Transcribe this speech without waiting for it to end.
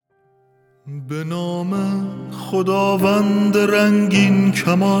به نام خداوند رنگین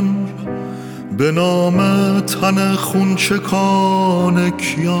کمان، به نام تن خونچکان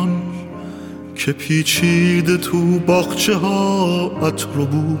کیان، که پیچیده تو باغچه ها عطر و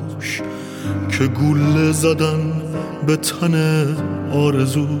بوش، که گوله زدن به تن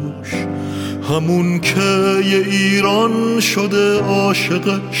آرزوش. همون که یه ایران شده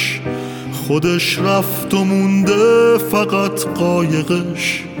عاشقش، خودش رفت و مونده فقط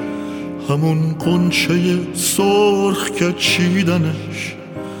قایقش. همون قنچه سرخ که چیدنش،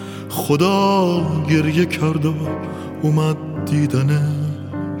 خدا گریه کرد و اومد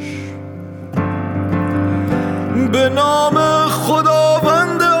دیدنش. به نام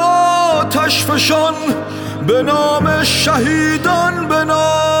خداوند آتش فشان، به نام شهیدان، به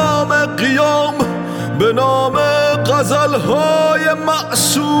نام قیام، به نام غزلهای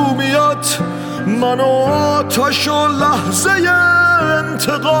معصومیت، من و آتش و لحظه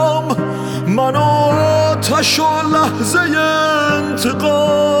انتقام، من و آتش و لحظه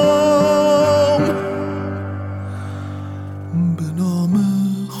انتقام. به نام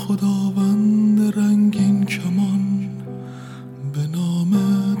خداوند رنگین کمان، به نام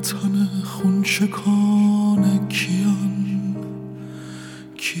تن خونچکان کیان،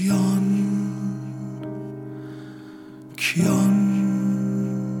 کیان، کیان.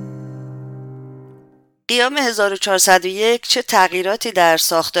 قیام 1401 چه تغییراتی در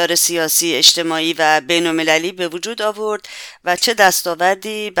ساختار سیاسی، اجتماعی و بین‌المللی به وجود آورد و چه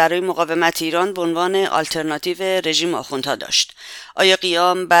دستاوردی برای مقاومت ایران به عنوان آلترناتیو رژیم آخوندها داشت؟ آیا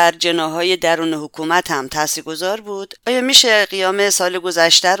قیام بر جناح‌های درون حکومت هم تاثیرگذار بود؟ آیا میشه قیام سال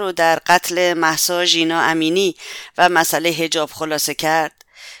گذشته رو در قتل مهسا ژینا امینی و مسئله حجاب خلاصه کرد؟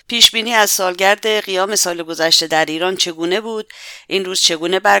 پیشبینی از سالگرد قیام سال گذشته در ایران چگونه بود؟ این روز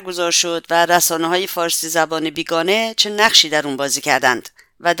چگونه برگزار شد و رسانه‌های فارسی زبان بیگانه چه نقشی در اون بازی کردند؟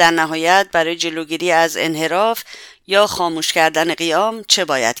 و در نهایت برای جلوگیری از انحراف یا خاموش کردن قیام چه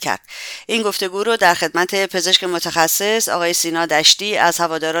باید کرد؟ این گفتگو رو در خدمت پزشک متخصص آقای سینا دشتی از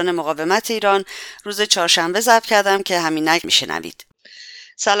هواداران مقاومت ایران روز چهارشنبه ضبط کردم که همینک میشنوید.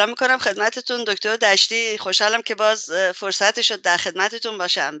 سلام میکنم خدمتتون دکتر دشتی. خوشحالم که باز فرصت شد در خدمتتون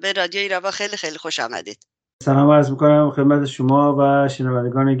باشم. به رادیو ایراوا خیلی خیلی خوش آمدید. سلام عرض میکنم خدمت شما و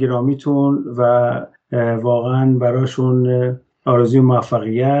شنوندگان گرامیتون و واقعا براشون آرزوی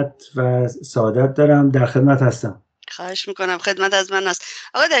موفقیت و سعادت دارم. در خدمت هستم. خواهش میکنم، خدمت از من است.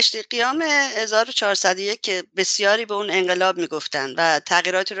 آقا دشتی، قیام 1401 که بسیاری به اون انقلاب میگفتن و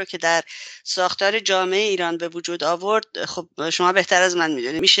تغییراتی رو که در ساختار جامعه ایران به وجود آورد، خب شما بهتر از من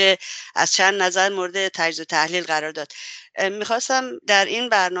میدونید، میشه از چند نظر مورد تجزیه و تحلیل قرار داد. میخواستم در این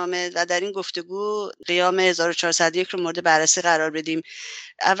برنامه و در این گفتگو قیام 1401 رو مورد بررسی قرار بدیم.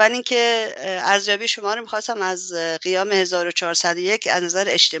 اول اینکه ارزیابی شما رو میخواستم از قیام 1401 از نظر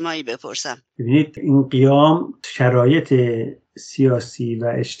اجتماعی بپرسم. ببینید، این قیام شرایط سیاسی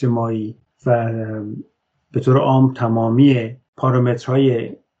و اجتماعی و به طور عام تمامی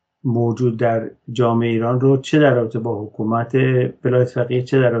پارامترهای موجود در جامعه ایران رو چه در رابطه با حکومت ولایت فقیه،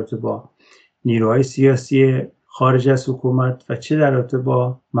 چه در رابطه با نیروهای سیاسی خارج از حکومت و چه در رابطه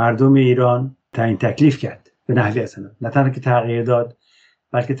با مردم ایران تعیین تکلیف کرد. به نحوی اصلا نه تنها که تغییر داد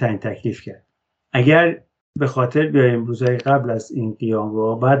بلکه تعیین تکلیف کرد. اگر به خاطر بیاریم روزهای قبل از این قیام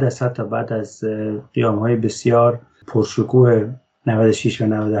رو، بعد از قیام‌های بسیار پرشکوه 96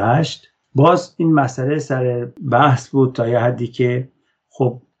 و 98، باز این مسئله سر بحث بود تا یه حدی که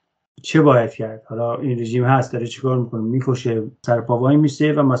خب چه باید کرد؟ حالا این رژیم هست، داره چیکار میکنه؟ میکشه، سرپا وای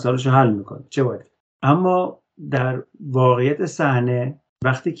میسه و مسائلش رو حل میکنه، چه باید؟ اما در واقعیت صحنه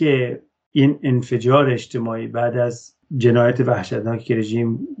وقتی که این انفجار اجتماعی بعد از جنایت وحشتناکی که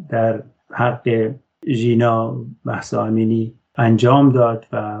رژیم در حق ژینا مهسا امینی انجام داد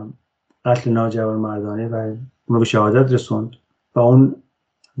و قتل ناجوانمردانه و اون رو به شهادت رسوند و اون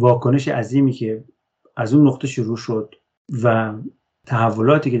واکنش عظیمی که از اون نقطه شروع شد و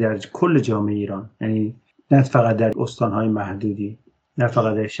تحولاتی که در کل جامعه ایران، یعنی نه فقط در استانهای محدودی، نه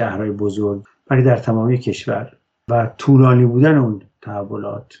فقط در شهرهای بزرگ، بلکه در تمامی کشور و طولانی بودن اون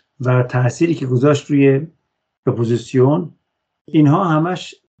تحولات و تأثیری که گذاشت روی اپوزیسیون، اینها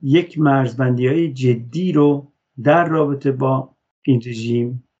همش یک مرزبندی‌های جدی رو در رابطه با این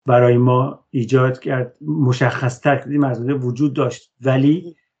رژیم برای ما ایجاد کرد. مشخص‌تر که این مرزبندی وجود داشت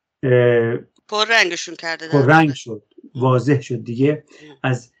ولی پررنگشون کرده، پررنگ شد، واضح شد دیگه،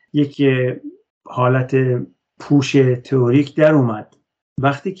 از یک حالت پوش تئوریک در اومد.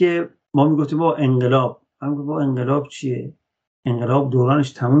 وقتی که ما میگفتیم با انقلاب، با انقلاب چیه؟ انقلاب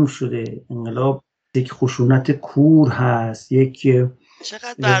دورانش تموم شده، انقلاب یک خشونت کور هست، یک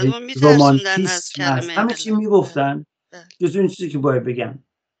چقدر مردم میترسوندن از کلمه همه چی میگفتن جز این چیزی که باید بگم.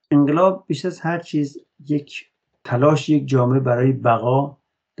 انقلاب بیش از هر چیز یک تلاش یک جامعه برای بقا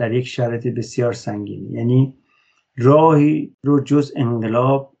در یک شرایط بسیار سنگینی، یعنی راهی رو جز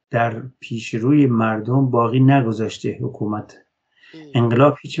انقلاب در پیش روی مردم باقی نگذاشته حکومت.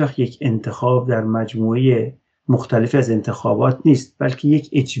 انقلاب هیچ وقت یک انتخاب در مجموعه مختلف از انتخابات نیست، بلکه یک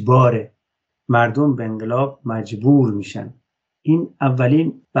اجباره. مردم به انقلاب مجبور میشن. این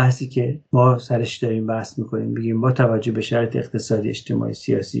اولین بحثی که ما سرش داریم بحث میکنیم، بگیم با توجه به شرایط اقتصادی، اجتماعی،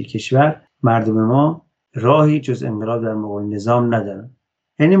 سیاسی کشور، مردم ما راهی جز انقلاب در مقابل نظام ندارن.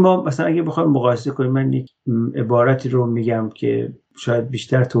 یعنی ما مثلا اگه بخوایم مقایسه کنیم، من یک عبارتی رو میگم که شاید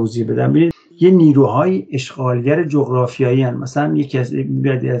بیشتر توضیح بدم. ببینید یه نیروهای اشغالگر جغرافیایی هستند. مثلا یکی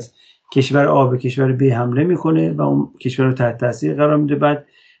از کشور آ به کشور ب حمله میکنه و اون کشور رو تحت تاثیر قرار میده، بعد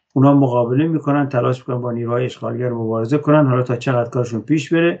اونا مقابله میکنن، تلاش میکنن با نیروهای اشغالگر مبارزه کنن، حالا تا چقدر کارشون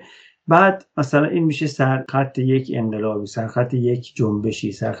پیش بره. بعد مثلا این میشه سرخط یک انقلابی، سرخط یک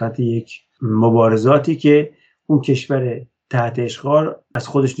جنبشی، سرخط یک مبارزاتی که اون کشور تحت اشغال از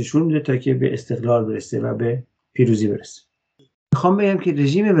خودش نشون میده تا که به استقلال برسه و به پیروزی برسه. میخوام بگم که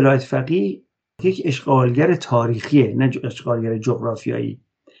رژیم ولایت فقیه یک اشغالگر تاریخیه، نه اشغالگر جغرافیایی.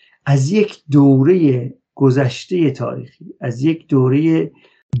 از یک دوره گذشته تاریخی، از یک دوره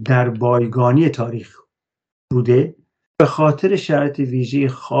در بایگانی تاریخ بوده، به خاطر شرایط ویژه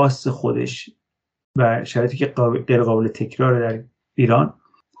خاص خودش و شرایطی که غیر قابل تکرار در ایران،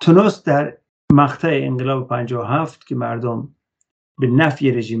 تونست در مقطع انقلاب 57 که مردم به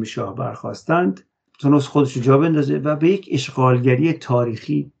نفی رژیم شاه برخاستند، تونست خودش رو جا بندازه و به یک اشغالگری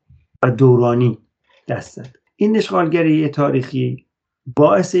تاریخی و دورانی دست زد. این اشغالگری تاریخی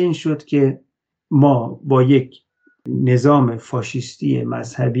باعث این شد که ما با یک نظام فاشیستی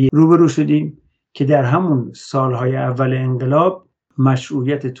مذهبی روبرو شدیم که در همون سالهای اول انقلاب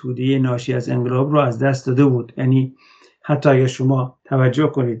مشروعیت توده ناشی از انقلاب رو از دست داده بود. یعنی حتی اگر شما توجه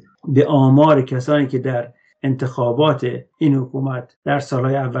کنید به آمار کسانی که در انتخابات این حکومت در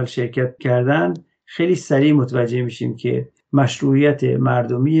سالهای اول شرکت کردند، خیلی سریع متوجه میشیم که مشروعیت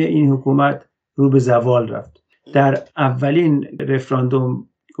مردمی این حکومت رو به زوال رفت. در اولین رفراندوم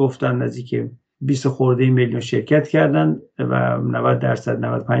گفتن نزدیک 20 خورده میلیون شرکت کردن و 90%،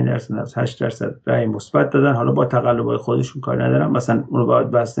 95%، 98% رأی مثبت دادن. حالا با تقلب‌های خودشون کار ندارم، مثلا اون رو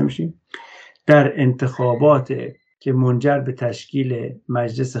باید بحث نمیشیم. در انتخابات که منجر به تشکیل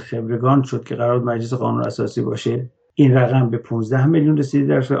مجلس خبرگان شد که قرار مجلس قانون اساسی باشه، این رقم به 15 میلیون رسید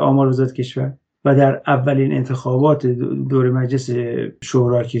در آمار وزارت کشور. و در اولین انتخابات دور مجلس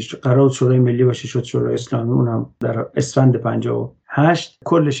شورا که قرار شورای ملی باشه شد شورای اسلامی، اونم در اسفند 58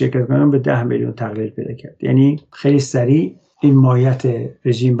 کل شرکت کنندگان به 10 میلیون تقلیل پیدا کرد. یعنی خیلی سریع این ماهیت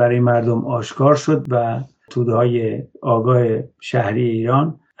رژیم برای مردم آشکار شد و توده‌های آگاه شهری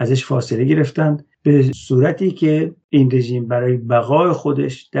ایران ازش فاصله گرفتند، به صورتی که این رژیم برای بقای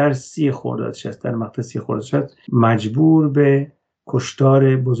خودش در 30 خردادش است، در مقطع 30 خردادش است، مجبور به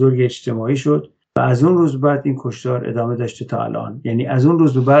کشتار بزرگ اجتماعی شد و از اون روز بعد این کشتار ادامه داشته تا الان. یعنی از اون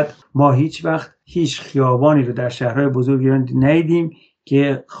روز بعد ما هیچ وقت هیچ خیابانی رو در شهرهای بزرگ ایران ندیدیم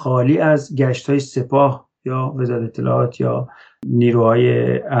که خالی از گشت‌های سپاه یا وزارت اطلاعات یا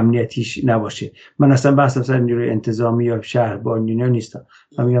نیروهای امنیتیش نباشه. من اصلا بحثم مثلا نیروی انتظامی یا شهربانی نیستم،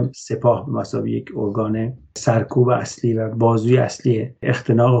 من میگم سپاه به مثابه یک ارگان سرکوب اصلی و بازوی اصلی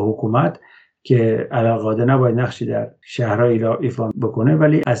اختناق حکومت که علاقاده نباید نقشی در شهرهای ایران ایفا بکنه،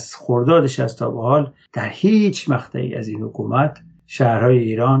 ولی از خرداد 60 تا به حال در هیچ مقطعی از این حکومت شهرهای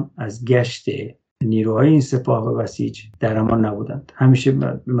ایران از گشت نیروهای این سپاه و بسیج در امان نبودند. همیشه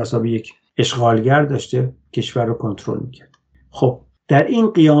به مثابه یک اشغالگر داشته کشور رو کنترل میکرد. خب در این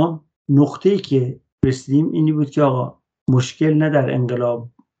قیام نقطه‌ای که رسیدیم اینی بود که آقا مشکل نه در انقلاب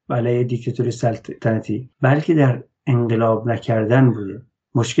علیه دیکتاتوری سلطنتی، بلکه در انقلاب نکردن بوده.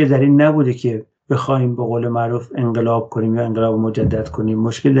 مشکل در این نبوده که بخوایم به قول معروف انقلاب کنیم یا انقلاب مجدد کنیم.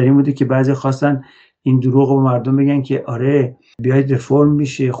 مشکل در این بوده که بعضی خواستن این دروغ رو به مردم بگن که آره بیاید رفرم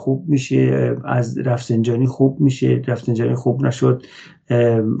میشه، خوب میشه، از رفسنجانی خوب میشه، رفسنجانی خوب نشد،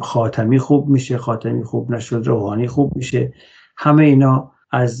 خاتمی خوب میشه، خاتمی خوب نشد، روحانی خوب میشه. همه اینا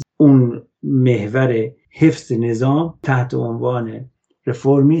از اون محور حفظ نظام تحت عنوان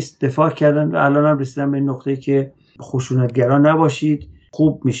رفرمیست دفاع کردن و الان هم رسیدن به نقطه‌ای که خشونتگران نباشید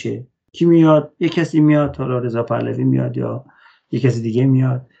خوب میشه. کی میاد؟ یک کسی میاد، حالا رضا پهلوی میاد یا یک کسی دیگه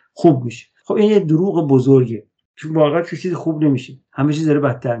میاد، خوب میشه. خب این یه دروغ بزرگه، چون واقعا چیزی خوب نمیشه، همه چیز داره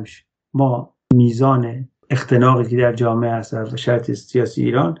بدتر میشه. ما میزان اختناقی که در جامعه هست و شرایط سیاسی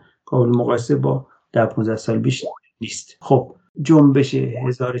ایران قابل مقایسه با 10-15 سال پیش نیست. خب جنبش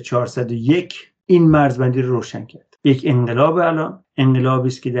 1401 این مرزبندی رو روشن کرد. یک انقلاب الان انقلابی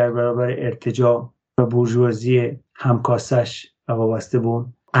است که در برابر ارتجاع و بورژوازی همکاسش و وابسته به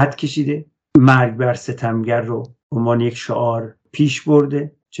اون قد کشیده، مرگ بر ستمگر رو به عنوان یک شعار پیش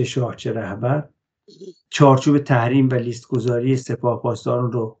برده، چه شاه چه رهبر. چارچوب تحریم و لیستگذاری سپاه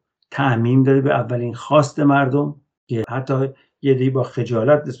پاسداران رو تعمیم داده به اولین خواست مردم که حتی یه دی با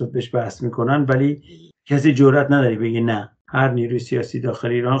خجالت نسبت بهش بحث میکنن، ولی کسی جرئت نداره بگه نه. هر نیروی سیاسی داخل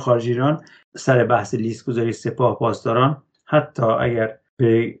ایران، خارج ایران، سر بحث لیستگذاری سپاه پاسداران حتی اگر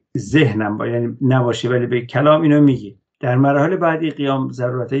به ذهنم یعنی نباشه ولی به کلام اینو میگه. در مراحل بعدی قیام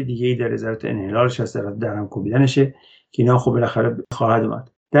ضرورتای دیگه‌ای داره، ضرورت انحلالش هست، ضرورت درهم کوبیدنشه که اینا خب بالاخره خواهد اومد.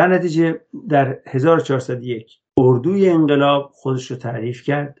 در نتیجه در 1401 اردوی انقلاب خودش رو تعریف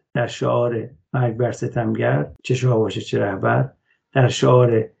کرد در شعار مرگ بر ستمگر، چه شاه باشه چه رهبر، در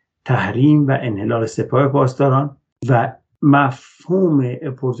شعار تحریم و انحلال سپاه پاسداران و مفهوم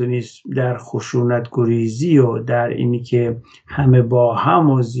اپورتونیسم در خشونت گریزی و در اینی که همه با هم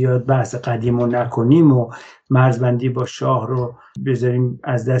و زیاد بحث قدیم و نکنیم و مرزبندی با شاه رو بذاریم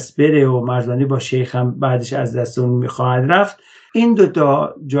از دست بره و مرزبندی با شیخ هم بعدش از دست اون میخواهد رفت. این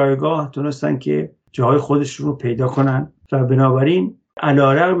دوتا جایگاه تونستن که جای خودش رو پیدا کنن و بنابراین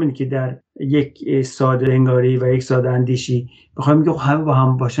علی‌رغم این که در یک ساده انگاری و یک ساده اندیشی بخوایم میگه همه با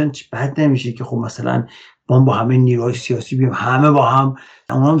هم باشن چه بد نمیشه که خب مثلا ما با همه نیروهای سیاسی بیم همه با هم،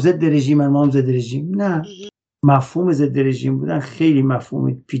 اونا هم ضد رژیم ما هم ضد رژیم. نه، مفهوم ضد رژیم بودن خیلی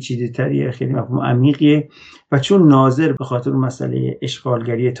مفهوم پیچیده‌تریه، خیلی مفهوم عمیقیه و چون ناظر به خاطر مسئله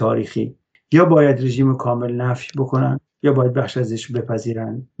اشغالگری تاریخی یا باید رژیم کامل نفی بکنن یا باید بخش ازش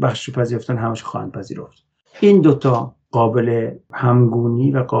بپذیرن، بخش رو پذیرفتن همش خواهند پذیرفت. این دوتا قابل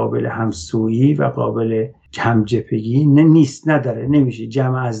همگونی و قابل همسویی و قابل همجبهگی نیست، نداره، نمیشه،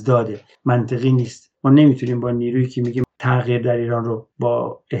 جمع از داده، منطقی نیست. ما نمیتونیم با نیرویی که میگیم تغییر در ایران رو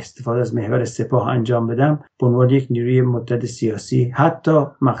با استفاده از محور سپاه انجام بدم به عنوان یک نیروی متحد سیاسی حتی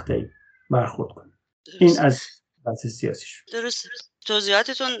مقطعی برخورد کنیم. این از بحث سیاسی شد. درست.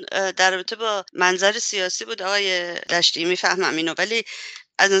 توضیحاتتون در رابطه با منظر سیاسی بود آقای دشتی، میفهمم اینو، ولی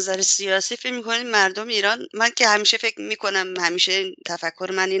از نظر سیاسی فکر می‌کنید مردم ایران، من که همیشه فکر می‌کنم، همیشه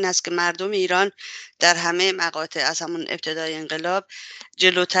تفکر من این است که مردم ایران در همه مقاطع از همون ابتدای انقلاب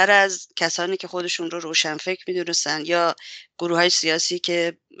جلوتر از کسانی که خودشون رو روشنفکر می‌دونستن یا گروه‌های سیاسی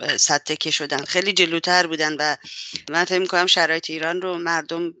که صدتکه شدن خیلی جلوتر بودن و من فکر می‌کنم شرایط ایران رو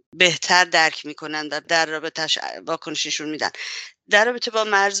مردم بهتر درک می‌کنن و در رابطه‌اش واکنششون میدن. در رابطه با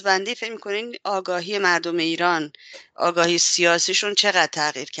مرزبندی فکر می‌کنین آگاهی مردم ایران، آگاهی سیاسیشون چقدر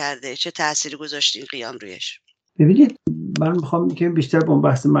تغییر کرده؟ چه تأثیری گذاشتین قیام رویش؟ ببینید، من میخوام که بیشتر به اون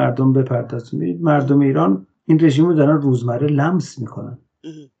بحث مردم بپردازم. ببینید، مردم ایران این رژیم رو دارن روزمره لمس میکنن.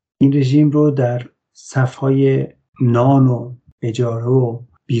 این رژیم رو در صفهای نان و اجاره و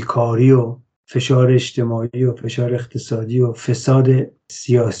بیکاری و فشار اجتماعی و فشار اقتصادی و فساد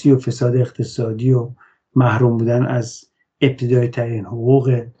سیاسی و فساد اقتصادی و محروم بودن از ابتدایی ترین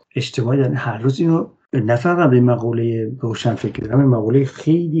حقوق اجتماعی دارن. هر روز اینو نه فقط به مقوله روشنفکر، همین مقوله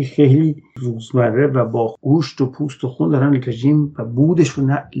خیلی خیلی روزمره و با گوشت و پوست و خون دارن رژیم و بودش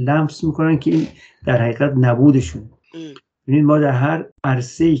رو لمس میکنن که این در حقیقت نبودشون. ببینید، ما در هر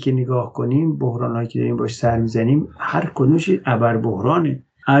عرصه‌ای که نگاه کنیم، بحرانایی که داریم باش سر میزنیم، هر کدومش ابر بحرانه.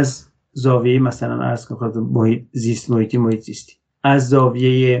 از زاویه مثلا عرض کنم محیط زیستی، از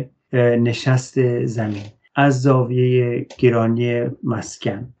زاویه نشست زمین، از زاویه گرانی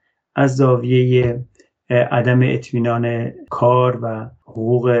مسکن، از زاویه عدم اطمینان کار و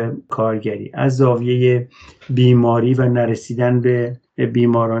حقوق کارگری، از زاویه بیماری و نرسیدن به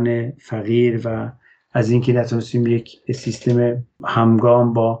بیماران فقیر و از اینکه نتونستیم یک سیستم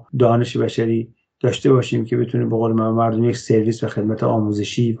همگام با دانش بشری داشته باشیم که بتونه به قول مردم یک سرویس و خدمت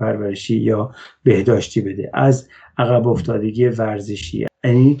آموزشی، پرورشی یا بهداشتی بده، از عقب افتادگی ورزشی.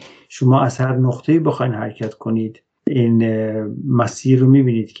 یعنی شما از هر نقطه‌ای بخواید حرکت کنید این مسیر رو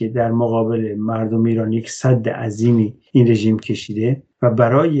میبینید که در مقابل مردم ایران یک سد عظیمی این رژیم کشیده و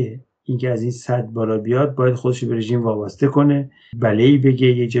برای اینکه از این سد بالا بیاد باید خودش به رژیم وابسته کنه، بله‌ای بگه،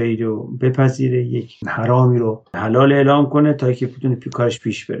 یه جایی رو بپذیره، یک حرامی رو حلال اعلام کنه تا که بتونه کارش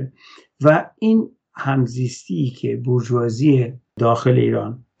پیش بره. و این همزیستی که بورژوازی داخل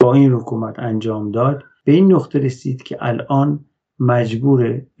ایران با این حکومت انجام داد به این نقطه رسید که الان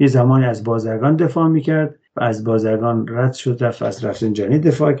مجبوره، یه زمانی از بازرگان دفاع میکرد و از بازرگان رد شد، رفت از رفسنجانی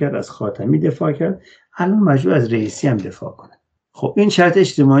دفاع کرد، از خاتمی دفاع کرد، الان مجبور از رئیسی هم دفاع کنه. خب این شرط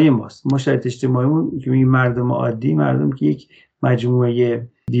اجتماعی ماست. ما شرط اجتماعیمون که میگیم مردم عادی، مردم که یک مجموعه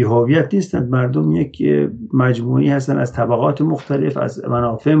بی‌هویت نیستند، مردم یک مجموعی هستن از طبقات مختلف، از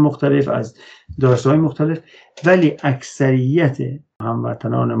منافع مختلف، از داشته‌های مختلف، ولی اکثریت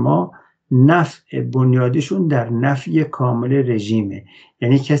هموطنان ما نفع بنیادیشون در نفی کامل رژیمه.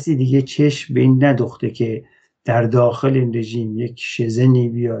 یعنی کسی دیگه چشم به این ندوخته که در داخل این رژیم یک شزنی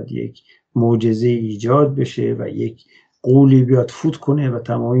بیاد، یک معجزه ایجاد بشه و یک قولی بیاد فوت کنه و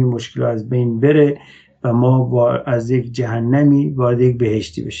تمامی مشکلات از بین بره و ما از یک جهنمی وارد یک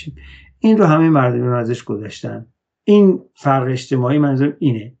بهشتی بشیم. این رو همه مردم ازش گذشتن. این فرق اجتماعی منظورم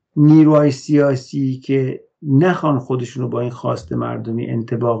اینه. نیروهای سیاسی که نخوان خودشونو با این خواست مردمی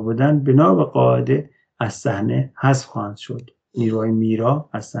انطباق بدن بنا به قاعده از صحنه حذف خواهند شد. نیروهای میرا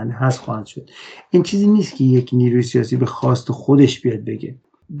از صحنه حذف خواهند شد. این چیزی نیست که یک نیروی سیاسی به خواست خودش بیاد بگه.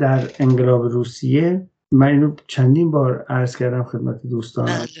 در انقلاب روسیه من اینو چندین بار عرض کردم خدمت دوستان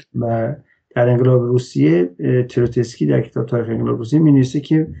و در انقلاب روسیه تروتسکی در کتاب تاریخی انقلاب روسیه می‌نویسه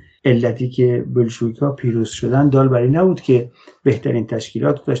که علتی که بلشویک‌ها پیروز شدن دال بر این نبود که بهترین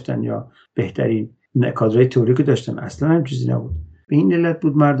تشکیلات داشتن یا بهترین کادرهای تئوریک داشتن، اصلا هم چیزی نبود. به این علت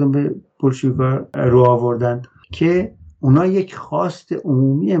بود مردم به بلشویک‌ها رو آوردند که اونا یک خواست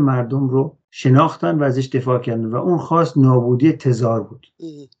عمومی مردم رو شناختن و ازش دفاع کردن و اون خواست نابودی تزار بود.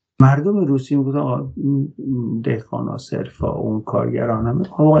 مردم روسیه میگفتن دهقانا، صرفا، اون کارگران همه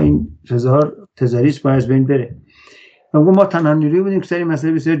آقا این تزاریست باید از بین بره. ما تنها نیرویی بودیم که سر این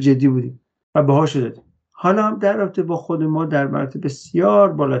مسئله بسیار جدی بودیم و بهاش دادیم. حالا هم در رابطه با خود ما در مراتب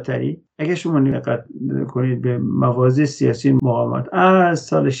بسیار بالاتری اگه شما دقت کنید به مواضع سیاسی مقاومت از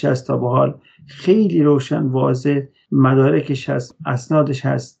سال 60 تا به حال خیلی روشن واضح مدارکش هست، اسنادش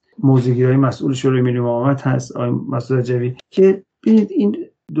هست، موضوعگیرای مسئول شورای ملی مقاومت هست آقای مسعود رجوی که ببینید این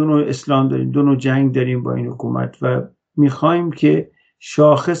دو نوع اسلام داریم، دو نوع جنگ داریم با این حکومت و میخوایم که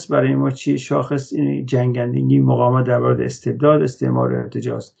شاخص برای ما چیه؟ شاخص این جنگندگی مقاومت در برابر استبداد، استعمار و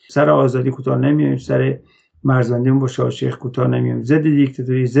ارتجاع. سر آزادی کوتاه نمیایم، سر مرزبندی با شاه شیخ کوتاه نمیایم، ضد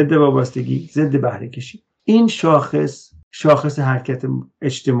دیکتاتوری، ضد وابستگی، ضد بهره کشی. این شاخص حرکت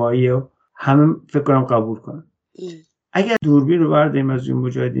اجتماعی رو همه فکر کنم قبول کنن. اگر دوربین رو برداریم از این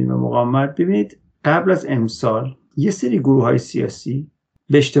مجاهدین و مقاومت ببینید قبل از امسال یه سری گروه‌های سیاسی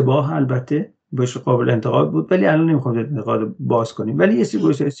به اشتباه البته باشه قابل انتقاد بود ولی الان نمیخوام انتقاد باز کنیم، ولی یه سری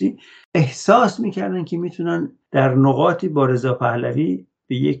گروه سیاسی احساس میکردن که میتونن در نقاطی با رضا پهلوی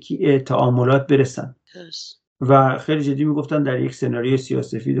به یکی تعاملات برسن و خیلی جدی میگفتن در یک سناریو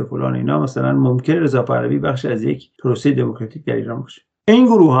سیاسفید و فلان اینا مثلا ممکنه رضا پهلوی بخش از یک پروسه دموکراتیک در ایران باشه. این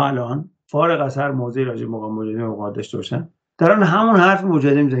گروه ها الان فارغ از هر موضوعی راجع به مقاومت داشته باشن دارن همون حرف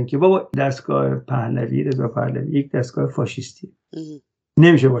مجاهده میزنن که بابا دستگاه پهلوی، رضا پهلوی یک دستگاه فاشیستی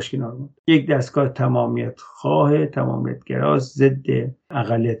نمیشه باش کنار بود. یک دستگاه تمامیت خواه، تمامیت گراز، ضد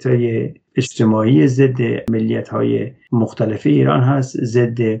اقلیت‌های اجتماعی، ضد ملیت‌های مختلف ایران هست،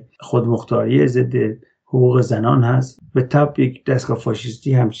 ضد خودمختاری، ضد حقوق زنان هست. به تبع یک دستگاه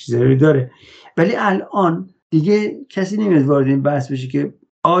فاشیستی هم چیزایی داره. ولی الان دیگه کسی نمیاد وارد این بحث بشه که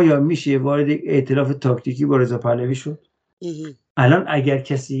آیا میشه وارد یک ائتلاف تاکتیکی با رضا پهلوی شد؟ الان اگر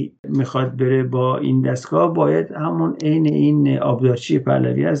کسی میخواد بره با این دستگاه باید همون عین این آبدارچی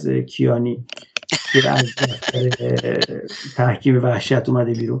پهلوی از کیانی که از تحکیم وحشت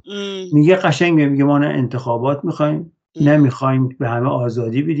اومده بیرون میگه قشنگ میگه ما نه انتخابات میخوایم نه میخوایم به همه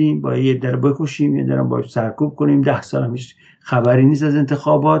آزادی بدیم، با یه در بکشیم یه در باید سرکوب کنیم، 10 سال هم هیچ خبری نیست از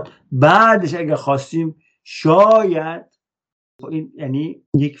انتخابات، بعدش اگر خواستیم شاید. این یعنی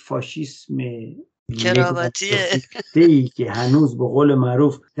یک فاشیسم کراواتیه که هنوز به قول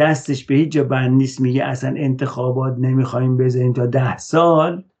معروف دستش به هیچ جا بند نیست، میگه اصلا انتخابات نمیخوایم بذاریم تا 10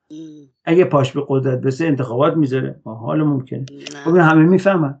 سال. اگه پاش به قدرت برسه انتخابات میذاره، حالا ممکنه. خب همه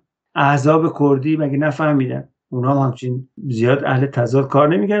میفهمن. احزاب کردی مگه نفهمیدن؟ اونا هم همچین زیاد اهل تضاد کار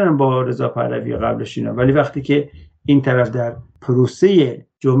نمیکردن با رضا پهلوی قبلش اینا، ولی وقتی که این طرف در پروسه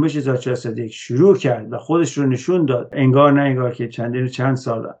جنبش 1401 شروع کرد و خودش رو نشون داد، انگار نه انگار که چند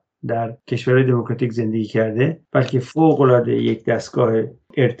سال در کشورهای دموکراتیک زندگی کرده، بلکه فوق‌العاده یک دستگاه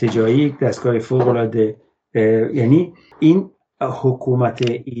ارتجاعی، یک دستگاه فوق‌العاده، یعنی این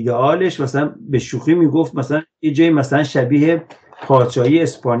حکومت ایدئالش مثلا به شوخی میگفت مثلا یه جای مثلا شبیه پادشاهی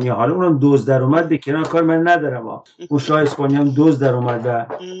اسپانیا، حالا اونم دزد در اومد به کنار کار من ندارم اون شاه اسپانیا هم دزد در اومد و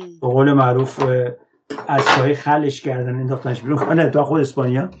به قول معروف از شاهی خلش کردن انداختنش بیرون، نه تا خود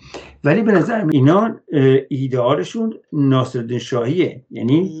اسپانیا. ولی به نظر اینا ایدئالشون ناصرالدین شاهیه،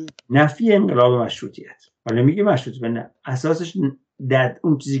 یعنی نفی انقلاب مشروطیت. حالا میگه مشروطیت نه، اساسش در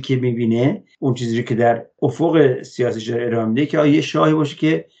اون چیزی که میبینه، اون چیزی که در افق سیاسی ارائه میده که یه شاهی باشه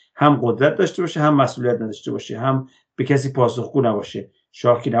که هم قدرت داشته باشه هم مسئولیت نداشته باشه، هم به کسی پاسخگو نباشه.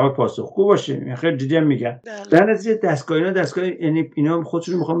 شاه که نباید پاسخگو باشه. خیلی جدی میگن در نتیجه دستگاه اینا یعنی اینا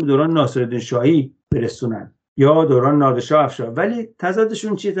خودشون میخوان به دوران ناصرالدین شاهی برسونن. یا دوران نادرشاه افشار. ولی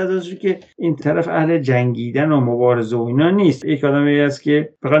تضادشون چیه؟ تضادشون که این طرف اهل جنگیدن و مبارزه و اینا نیست. یک آدمی است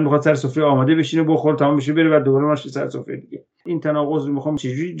که فقط میخواد سر سفره آماده بشینه، بخوره، تمام بشه، بره و دوباره ماشه سر سفره دیگه. این تناقض رو میخوام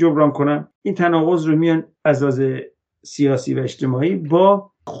چجوری جبران کنم؟ این تناقض رو میان از لحاظ سیاسی و اجتماعی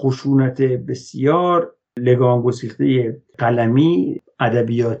با خشونت بسیار لگام گسیخته قلمی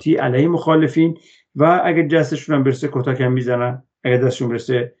ادبیاتی علیه مخالفین و اگه دستشون هم برسه کتک هم میزنن، اگه دستشون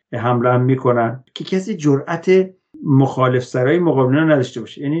برسه حمله هم میکنن که کسی جرأت مخالف سرای مقابلین نداشته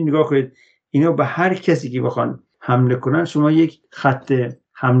باشه. یعنی نگاه کنید اینا به هر کسی که بخوان حمله کنن شما یک خط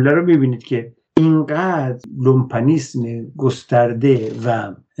حمله رو میبینید که اینقدر لومپنیسم گسترده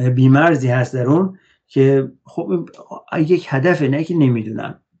و بیمرزی هست در اون که خب یک هدفه، نه که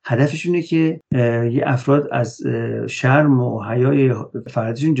نمیدونن هدفشونه که یه افراد از شرم و حیای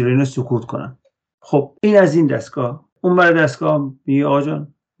فردیشون جلوی اینا سکوت کنن. خب این از این دستگاه. اون برای دستگاه میگه آقا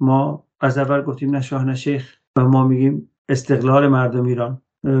جان ما از اول گفتیم نه شاه نه شیخ و ما میگیم استقلال مردم ایران،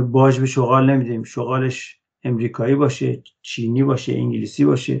 باج به شغال نمیدیم، شغالش امریکایی باشه، چینی باشه، انگلیسی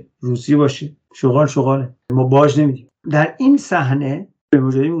باشه، روسی باشه، شغاله، ما باج نمیدیم. در این صحنه به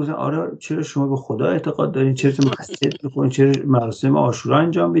مجاهدین میگفتن آره چرا شما به خدا اعتقاد دارین، چرا مسجد میکنین، چرا مراسم عاشورا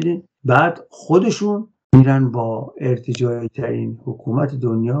انجام بدین؟ بعد خودشون میرن با ارتجاعی ترین حکومت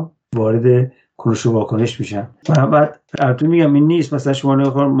دنیا وارد کنش و واکنش میشن. و بعد البته میگم این نیست، مثلا شما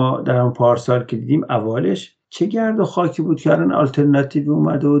نگاه ما در اون پارسال که دیدیم اولش چه گرد و خاکی بود که الان آلترناتیو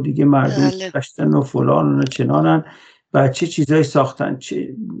اومده و دیگه مردم گشتن و فلان و چنانن و چه چیزایی ساختن،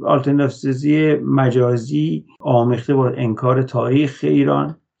 چه آلترناتیوی مجازی آمیخته با انکار تاریخ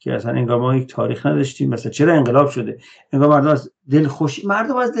ایران که اصلا انگار ما یک تاریخ نداشتیم. مثلا چرا انقلاب شده؟ انگار مردم از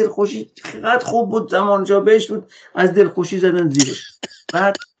دلخوشی خیلی خوب بود زمان جا بهش بود از دلخوشی زدن زیرش.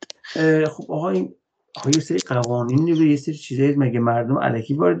 بعد خب آقا این یه سری قوانین رو یه سری چیزایی مگه مردم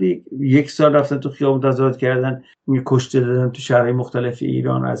الکی واردی یک سال رفتن تو خیابون تظاهرات کردن، کشته دادن تو شهرهای مختلف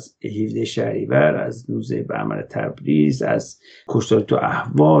ایران، از 17 شهریور، از 19 بهمن تبریز، از کشتار تو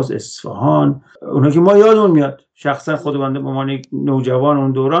اهواز، اصفهان، اونا که ما یادمون میاد شخصا خود بنده به عنوان نوجوان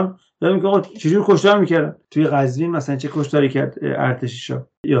اون دوران یادم میاد آقا چجوری کشتار میکردن. توی قزوین مثلا چه کشتاری کرد ارتششا،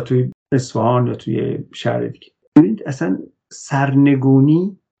 یا توی اصفهان یا توی شهر دیگه. ببینید اصلا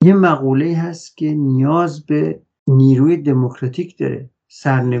سرنگونی یه مقوله هست که نیاز به نیروی دموکراتیک داره.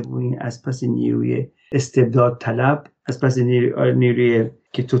 سرنگونی از پس نیروی استبداد طلب، از پس نیروی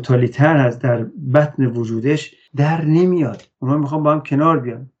که توتالیتر هست در بطن وجودش در نمیاد. اونا میخوان با هم کنار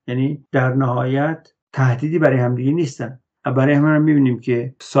بیان، یعنی در نهایت تهدیدی برای هم دیگه نیستن. برای همین هم میبینیم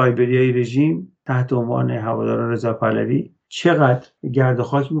که سایبریای رژیم تحت عنوان هواداران رضا پهلوی چقدر گرد و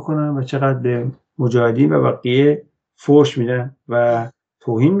خاک میکنن و چقدر به مجاهدین و بقیه فوش میدن و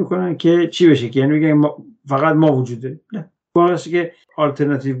توهین میکنن که چی بشه، که یعنی میگن فقط ما وجود داریم. نه، واقعاش که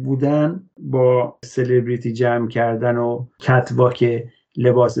آلترناتیو بودن با سلبریتی جمع کردن و کتواک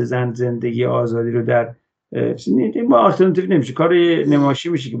لباس زن زندگی آزادی رو در با آلترناتیو نمیشه، کار نمایشی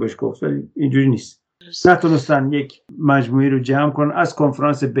میشه که باش گفت، ولی اینجوری نیست. نتونستن یک مجموعه رو جمع کنن از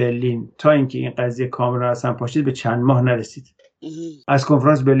کنفرانس برلین تا اینکه این قضیه کاملا اصلا پاشید به چند ماه نرسید. از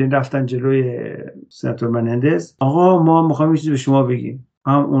کنفرانس برلین رفتن جلوی سناتور منندز، آقا ما میخوایم چیزی به شما بگیم،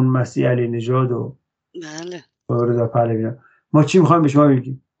 هم اون مسیح علی نژاد و بله رضا پهلوی، ما چی میخوایم به شما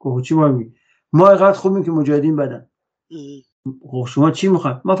بگیم؟ خب چی ما میگیم؟ ما اینقدر خوبیم که مجاهدین بدن. خب شما چی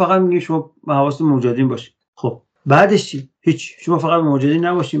میخوایم؟ ما فقط میگیم شما حواستون مجاهدین باشه. خب بعدش چی؟ هیچ، شما فقط مجاهدین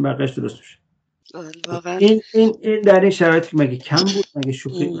نباشین بقیه‌اش درست میشه. این در این شرایط که مگه کم بود؟ مگه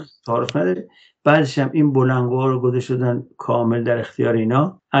شوخی تعارف نداره؟ بعدش هم این بلنگوها رو گذاشته شدن کامل در اختیار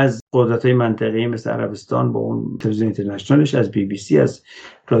اینا، از قدرت‌های منطقه‌ای مثل عربستان با اون تلویزیون اینترنشنالش، از بی بی سی، از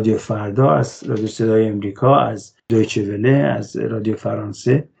رادیو فردا، از رادیو صدای امریکا، از دویچه وله، از رادیو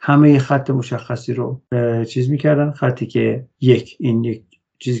فرانسه، همه خط مشخصی رو چیز می‌کردن. خطی که یک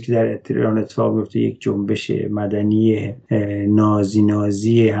چیزی که در ایران اتفاق میفته یک جنبش مدنی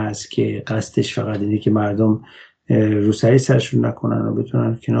نازی هست که قصدش فقط اینه که مردم روسری سرشون نکنن و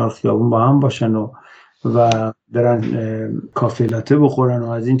بتونن کنار خیابون با هم باشن و برن کافه لاته بخورن و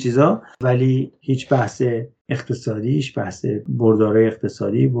از این چیزا، ولی هیچ بحث اقتصادی، هیچ بحث بردارای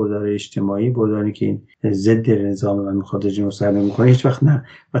اقتصادی، بردارای اجتماعی، برداری که این ضد نظام و میخواد جمهوری اسلامی میکنه هیچ وقت نه.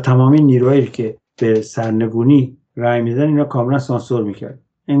 و تمامی نیروهایی که به سرنگونی رای میدن اینا کاملا سانسور میکرد.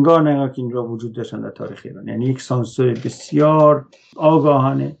 انگار که این را وجود داشتن در تاریخ ایران، یعنی یک سانسور بسیار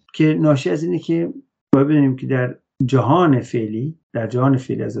آگاهانه که ناشی از اینه که باید بدونیم که در جهان فعلی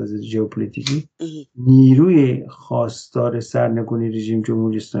از لحاظ ژئوپلیتیکی نیروی خواستار سرنگونی رژیم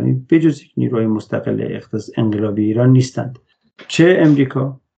جمهوری اسلامی بجز یک نیروی مستقل انقلابی ایران نیستند. چه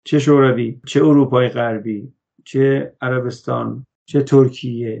امریکا، چه شوروی، چه اروپای غربی، چه عربستان، چه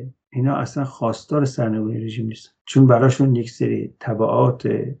ترکیه، اینا اصلا خواستار سرنگونی رژیم نیستن، چون براشون یک سری تبعات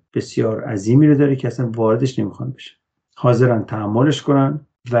بسیار عظیمی رو داره که اصلا واردش نمیخوان بشن. حاضرن تحملش کنن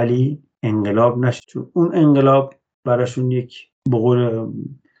ولی انقلاب نشه، چون اون انقلاب براشون یک به قول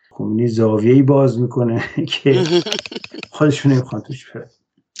خمینی زاویه‌ای باز میکنه که خودشون نمیخوان توش برن.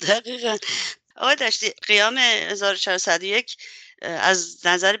 دقیقاً. آقای دشتی، قیام 1401 از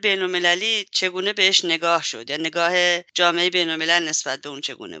نظر بین‌المللی چگونه بهش نگاه شد؟ یا نگاه جامعه بین‌الملل نسبت به اون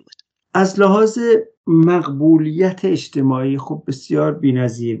چگونه بود؟ از لحاظ مقبولیت اجتماعی خب بسیار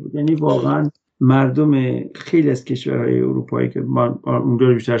بی‌نظیر بود. یعنی واقعا مردم خیلی از کشورهای اروپایی که من اونجا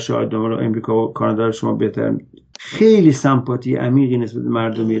رو بیشتر شاهد دارم، امریکا و کانادا رو شما بهتر خیلی سمپاتی عمیقی نسبت به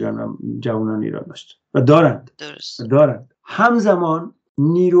مردم ایران و جوانان ایران داشت و دارند. درست. همزمان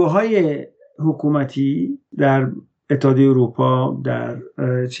نیروهای حکومتی در اتحادیه اروپا در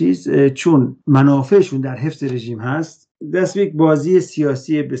چون منافعشون در حفظ رژیم هست، دست به یک بازی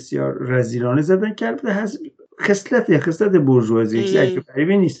سیاسی بسیار رذیلانه زدن که خصلت بورژوازی که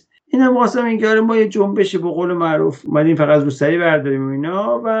غریبی نیست. این هم واسه اینکه ما یه جنبش به قول معروف اومدیم فقط رو سری برداریم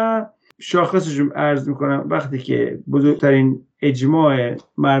اینا و شاخصشون عرض میکنم وقتی که بزرگترین اجماع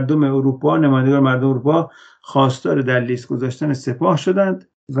مردم اروپا، نمایندگان مردم اروپا خواستار در لیست گذاشتن سپاه شدند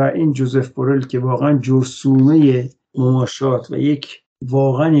و این جوزف بورل که واقعا جرثومه مماشات و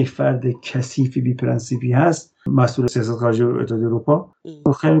واقعا یک فرد کثیف بی پرنسیپی هست، مسئول سیاست خارجی اتحادیه اروپا،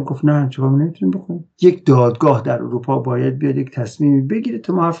 خیلی گفت نه چرا نمیتونیم بکنیم. یک دادگاه در اروپا باید بیاد یک تصمیمی بگیره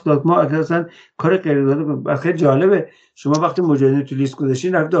تا ما ما اصلا کار غیر دادگاه. خیلی جالبه شما وقتی مجاهدین تو لیست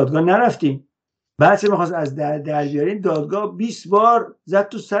گذاشتین رفت دادگاه نرفتین، بعد چه می‌خواست از در بیارین دادگاه 20 بار زد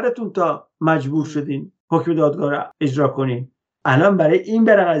تو سرتون تا مجبور شدین حکم دادگاه رو اجرا کنین. الان برای این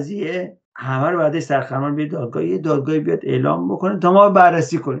قضیه همه رو بعد سرخرمان به دادگاهی بیاد اعلام بکنه تا ما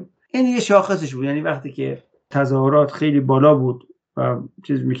بررسی کنیم. این یه شاخصش بود. یعنی وقتی که تظاهرات خیلی بالا بود و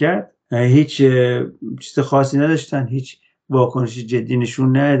چیز میکرد، هیچ چیز خاصی نداشتن، هیچ واکنش جدی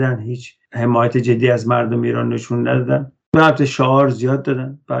نشون ندادن، هیچ حمایت جدی از مردم ایران نشون ندادن. البته شعار زیاد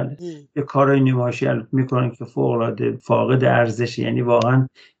دادن، بله یه کارهای نمایشی میکنن که فوق‌العاده فاقد ارزشه، یعنی واقعا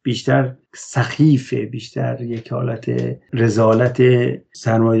بیشتر سخیفه، بیشتر یک حالت رذالت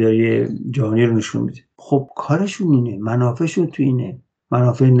سرمایه‌داری جهانی رو نشون میده. خب کارشون اینه، منافعشون تو اینه،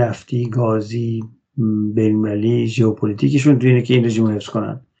 منافع نفتی، گازی، بین‌المللی، ژئوپلیتیکشون تو اینه که این رژیم رو حفظ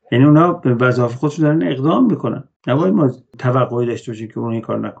کنن. یعنی اونا به وظایف خودشون دارن اقدام میکنن، نباید ما توقعی داشته باشیم که اون این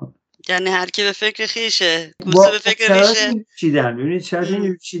کار نکنه. یعنی هر کی به فکر خیشه، کوسه به فکر ریشه چیدن. ببینید شرط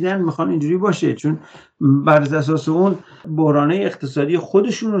چیدن میخوان اینجوری باشه، چون بر اساس اون بحرانه اقتصادی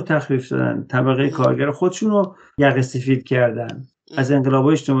خودشون رو تخریب دادن، طبقه کارگر خودشون رو یقه سفید کردن، از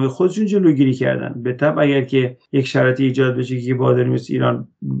انقلاب‌های اجتماعی خودشون جلوگیری کردن. به طبع اگر که یک شرایطی ایجاد بشه که بادری مثل ایران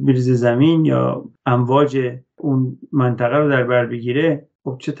بریزه زمین یا امواج اون منطقه رو در بر بگیره،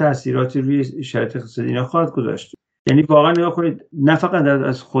 خب چه تأثیراتی روی شرایط اقتصادی اینا خواهد گذاشت. یعنی واقعا نگاه کنید، نه فقط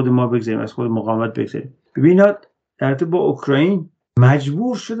از خود ما بگذاریم، از خود مقاومت بگذاریم. ببینید در ارتباط با اوکراین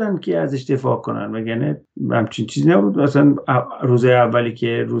مجبور شدن که ازش دفاع کنن، وگرنه همچین چیزی نبود. مثلا روز اولی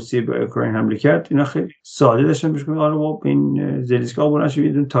که روسیه به اوکراین حمله کرد، اینا خیلی ساده داشتن بهش میگن ما به این زلنسکی آبون نشیم،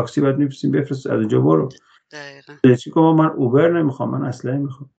 یه دونه تاکسی بعد میفرستیم بفرست از اونجا برو. زلنسکی گفت من اوبر نمیخوام، من اسلحه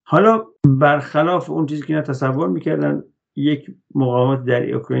میخوام. حالا برخلاف اون چیزی که اینا تصور میکردن، یک مقاومت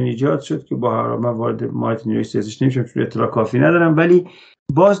در اوکراین ایجاد شد که با هر من وارد ماهیت نیروی سیاسیش نمیشم چون اطلاع کافی ندارم، ولی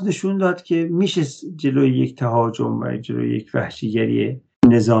باز نشون داد که میشه جلوی یک تهاجم و جلوی یک وحشیگری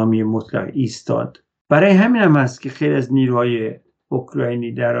نظامی مطلق ایستاد. برای همین هم هست که خیلی از نیروهای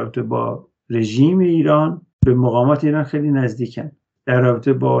اوکراینی در رابطه با رژیم ایران به مقاومت ایران خیلی نزدیکن، در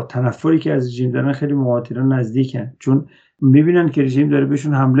رابطه با تنفری که از رژیم دارن خیلی مقاومت ایران نزدیکن، چون میبینن که رژیم داره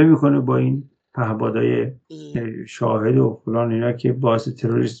بهشون حمله میکنه با این پهپادهای شاهد و فلان اینا که باعث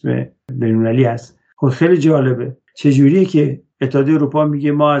تروریسم بین‌المللی هست. خب خیلی جالبه چجوریه که اتحادیه اروپا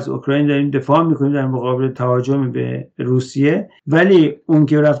میگه ما از اوکراین داریم دفاع میکنیم در مقابل تهاجم به روسیه، ولی اون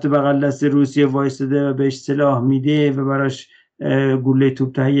که رفته بغل دست روسیه وایساده و بهش سلاح میده و براش گوله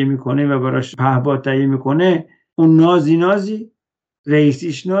توپ تهیه میکنه و براش پهپاد تهیه میکنه، اون نازی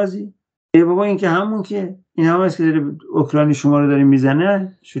رئیسیش نازی. بابا این که همون که این هم هست که داره اوکراین شما رو داره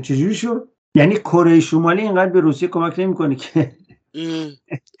میزنه. چجوری شد؟ یعنی کره شمالی اینقدر به روسیه کمک نمیکنه که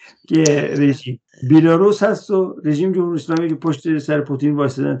رژیم بیلاروس هست و رژیم جمهوری اسلامی که پشت سر پوتین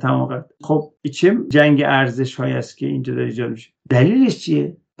وایسادن تمام. خب چه جنگ ارزش هایی است که اینجا داره ایجاد میشه؟ دلیلش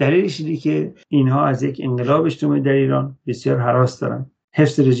چیه؟ دلیلش اینه که اینها از یک انقلاب اجتماعی در ایران بسیار هراس دارن.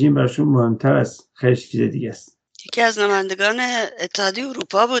 حفظ رژیم براشون مهمتر از خیلی چیز دیگه است. یکی از نمایندگان اتحادیه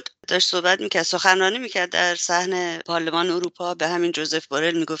اروپا بود، داشت صحبت میکرد، سخنرانی میکرد در صحن پارلمان اروپا، به همین جوزف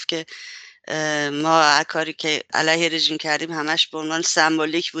بورل میگفت که ما کاری که علیه رژیم کردیم همش به عنوان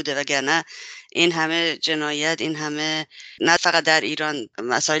سمبولیک بوده، وگرنه این همه جنایت، این همه نه فقط در ایران،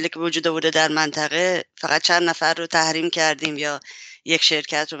 مسائلی که وجود آورده در منطقه، فقط چند نفر رو تحریم کردیم یا یک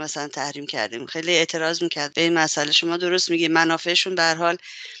شرکت رو مثلا تحریم کردیم. خیلی اعتراض میکرد به این مسئله. شما درست میگی، منافعشون به هر حال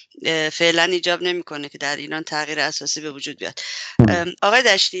فعلا ایجاب نمیکنه که در ایران تغییر اساسی به وجود بیاد. آقای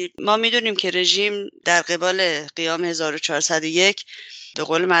دشتی، ما میدونیم که رژیم در قبال قیام 1401 به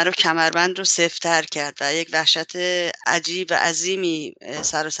قول معروف کمربند رو سفت‌تر کرد و یک وحشت عجیب و عظیمی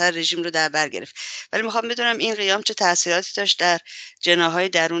سراسر رژیم رو در بر گرفت. ولی میخوام بدونم این قیام چه تأثیراتی داشت در جناح‌های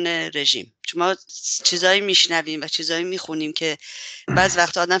درون رژیم. چون ما چیزایی میشنویم و چیزایی میخونیم که بعض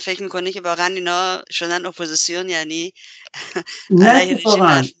وقت آدم فکر میکنه که واقعا اینا شدن اپوزیسیون، یعنی علیه رژیم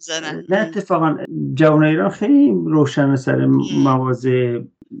حرف میزنن. نه اتفاقا جوان ایران خیلی روشن سر مواضع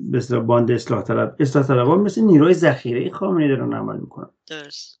مثل باند اصلاح طلبان مثل نیروی ذخیره خامنه‌ای دارن عمل میکنن.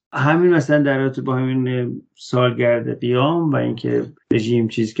 درست. همین مثلا در رابطه با همین سالگرد قیام و اینکه رژیم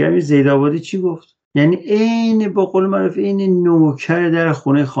چیز کرد، زیدآبادی چی گفت؟ یعنی عین با قول معروف این نوکر در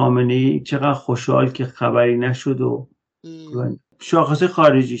خونه خامنه‌ای چقدر خوشحال که خبری نشد و شاخص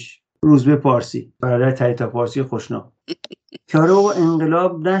خارجیش روزبه پارسی، برادر تایتا پارسی خوشنام که آره و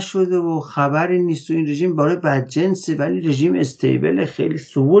انقلاب نشده و خبری نیست و این رژیم برای بدجنسه، ولی رژیم استیبل، خیلی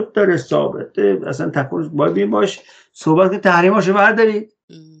ثبوت داره، ثابته، اصلا تکون باید باش صحبت که تحریماشو بردارید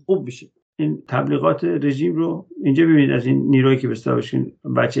خوب میشه. این تبلیغات رژیم رو اینجا ببینید از این نیرویی که بستابشین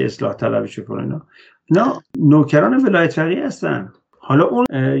بچه اصلاح طلبشه اینا نوکران ولایت فقیه هستن. حالا اون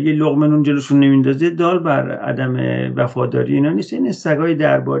یه لقمه نون جلوشون نمیندازه دال بر عدم وفاداری اینا نیست، این سگای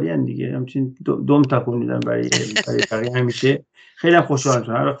درباری ان دیگه، همچین دم تکون میدن برای فقیه. همیشه خیلی خوشحال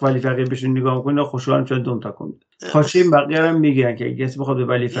میشن هر وقت ولی فقیه بهشون نگاه میکنه خوشحال میشن، دم تکون میدن. خاصه بقیه هم میگن که اگه کسی بخواد به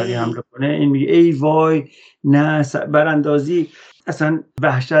ولی فقیه حمله کنه این میگه ای وای نه براندازی اصلا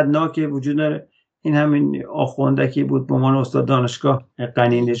وحشتناک وجود داره. این همین آخوندکی بود به عنوان استاد دانشگاه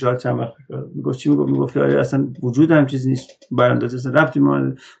قنی نژاد چند وقت میگفت چی میگفت اصلا وجود هم چیز نیست براندازی، اصلا ربطی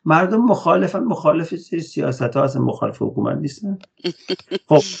مردم مخالف سیاست ها، اصلا مخالف حکومت نیستن.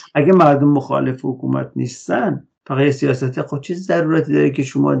 خب اگه مردم مخالف حکومت نیستن فقط سیاست، خب چه ضرورتی داره که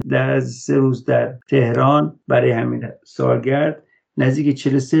شما در 3 روز در تهران برای همین سالگرد نزدیک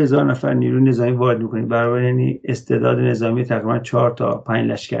 43,000 نفر نیروی نظامی وارد میکنید، برای یعنی استعداد نظامی تقریبا 4 تا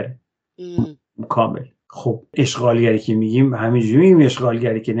 5 لشکره کامل. خب اشغالگری که میگیم همینجوری میگیم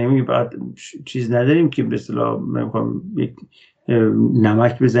اشغالگری، که نمیگیم بعد چیز نداریم که به اصطلاح میگم یک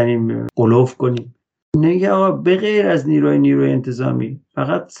نمک بزنیم قلوف کنیم. نمیگه آقا به غیر از نیروی انتظامی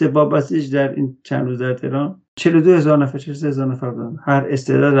فقط سبابتش در این چند روز در تهران 42,000 نفر 43,000 نفر بودن. هر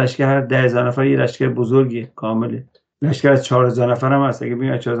استعداد لشکر هر 10,000 نفر یه لشکر بزرگی کامله. لشکر از 4,000 نفر هم هست، اگه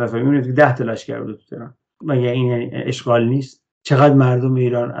ببینید 4,000 نفر میبینید 10 تا لشکر بود تو تهران. مگه این یعنی اشغال نیست؟ چقدر مردم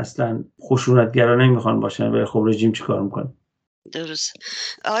ایران اصلا خشونتگرا نمیخوان باشن و خب رژیم چیکار میکنه؟ درست.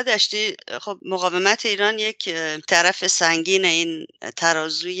 آقا دشتی، خب مقاومت ایران یک طرف سنگین این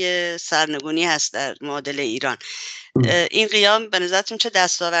ترازوی سرنگونی هست در معادل ایران. این قیام به نظرتون چه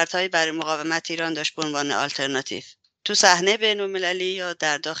دستاوردهایی برای مقاومت ایران داشت به عنوان آلترناتیو تو صحنه بین‌المللی یا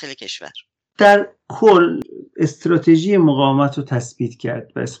در داخل کشور؟ در کل استراتژی مقاومت رو تثبیت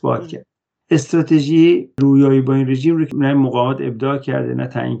کرد و اثبات کرد. استراتژی رویایی با این رژیم رو که نه مقاومت ابداع کرده نه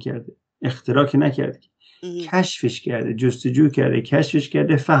تعیین کرده، اختراع که نکرده، کشفش کرده، جستجو کرده، کشفش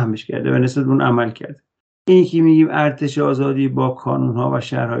کرده، فهمش کرده و نسبت اون عمل کرده. اینی که میگیم ارتش آزادی با کانونها و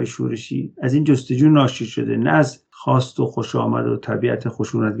شهرهای شورشی از این جستجو ناشی شده، نه از خواست و خوش آمد و طبیعت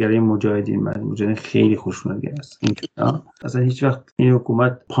خشونتگرای مجاهدین. مجاهدین خیلی خشونتگر است. این اصلا هیچ وقت این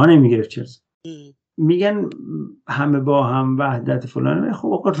حکومت پا نمیگرفت. چرا میگن همه با هم وحدت فلان؟ خب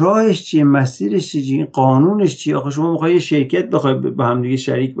آقا راهش چیه؟ مسیرش چیه؟ قانونش چیه؟ آقا شما میخوای یه شرکت بخوای با هم دیگه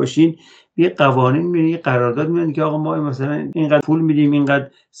شریک باشین، یه قوانین میاد، یه قرارداد میاد که آقا ما مثلا اینقدر پول میدیم،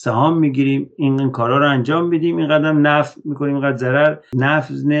 اینقدر سهام میگیریم، این کارا رو انجام میدیم، اینقدر نفع میکنیم، اینقدر ضرر،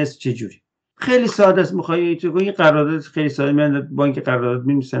 نفع نصف. چه جوری؟ خیلی ساده است. میخوای یه قرارداد خیلی ساده میاد بانک قرارداد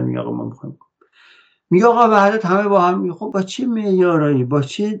می‌نویسن، میگه آقا ما میخوایم، میگه آقا وحدت همه با هم. خب با چه معیارایی، با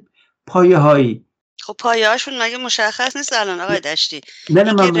چه پایه‌هایی؟ خب پایه‌هاشون مگه مشخص نیست الان آقای دشتی؟ نه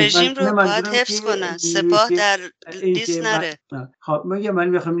که رژیم رو باید حفظ کنن، سپاه در لیست نره. خب من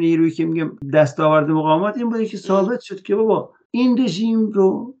میخوام نیرویی که میگم دستاورد مقاومت این بوده که ثابت شد که بابا این رژیم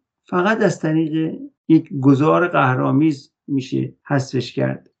رو فقط از طریق یک گذار قهرآمیز میشه حذفش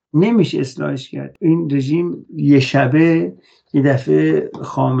کرد، نمیشه اصلاحش کرد. این رژیم یه شبه یه دفعه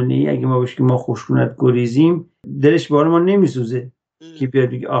خامنه‌ای اگه ما بهش که ما خشونت گریزیم دلش بار ما نمیسوزه که بیاد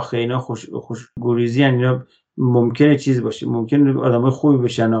بگه آخه اینا خوش گریزی ان، اینا ممکنه چیز باشه، ممکنه آدمای خوبی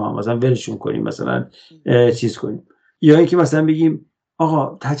بشن، مثلا ولشون کنیم، مثلا چیز کنیم. یا اینکه مثلا بگیم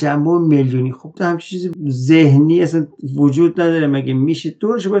آقا تجمع میلیونی، خب تو همچین چیز ذهنی اصلا وجود نداره. مگه میشه؟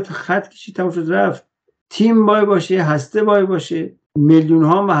 دورش باید خط کشید تموم شد رفت. تیم باشه، هسته باشه، میلیون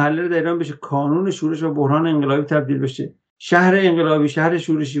ها محله رو در ایران بشه، کانون شورش و بحران انقلابی تبدیل بشه، شهر انقلابی شهر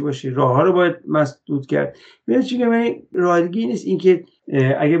شورشی باشه، راه ها رو باید مسدود کرد. ببین چی میگم، رایگی نیست اینکه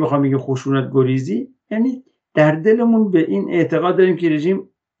اگه بخوام بگم خشونت گریزی، یعنی در دلمون به این اعتقاد داریم که رژیم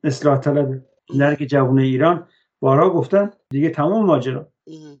اصلاح طلبه. در که جوانای ایران بارها گفتن دیگه تمام ماجرا.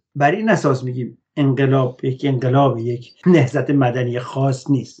 بر این اساس میگیم انقلاب یک نهضت مدنی خاص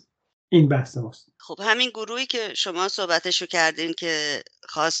نیست. این بحث ماست. خب همین گروهی که شما صحبتشو کردین که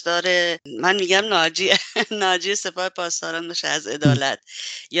خواستار، من میگم ناجی سپاه پاسداران باشه از عدالت،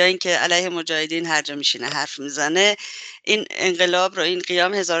 یا اینکه علیه مجاهدین هر جا میشینه حرف میزنه، این انقلاب رو، این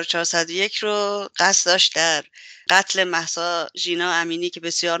قیام 1401 رو قصد داشت در قتل مهسا ژینا امینی که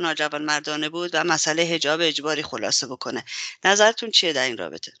بسیار ناجوانمردانه بود و مسئله حجاب اجباری خلاصه بکنه. نظرتون چیه در این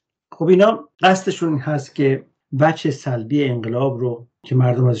رابطه؟ خب اینا قصدشون هست که وجه سلبی انقلاب رو که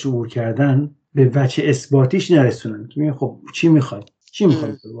مردم ازش عبور کردن به وجه اثباتیش نرسونن. که خب چی میخواد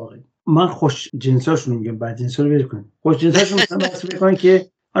واقعا؟ من خوش جنساشون میگم، بعد جنسا رو ول کنیم. خوش جنساشون مثلا بحث میکنن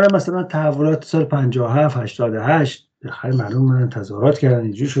که آره مثلا تحولات سال 57 88 خیلی مردم من تظاهرات کردن،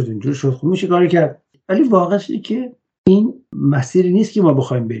 اینجوری شد. خب میشه کاری کرد، ولی واقعش اینه که این مسیری نیست که ما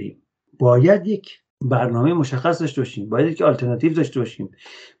بخوایم بریم. باید یک برنامه مشخص داشته باشیم، باید یک آلترناتیو داشته باشیم،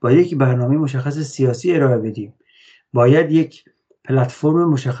 باید یک برنامه مشخص سیاسی ارائه بدیم، باید یک پلتفرم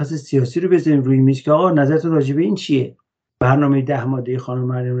مشخص سیاسی رو بذاریم روی میز که آقا نظرتون راجع به این چیه. برنامه 10 ماده خانم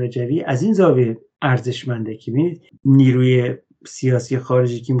مریم رجوی از این زاویه ارزشمنده که ببینید نیروی سیاسی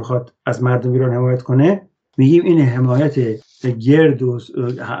خارجی که میخواد از مردم ایران حمایت کنه، میگیم این حمایت گرد و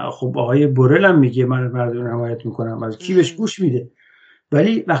خب آقای بورل هم میگه من مردم حمایت میکنم، از کی بهش گوش میده؟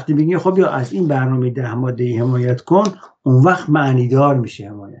 ولی وقتی میگه خب یا از این برنامه 10 ماده‌ای حمایت کن، اون وقت معنیدار میشه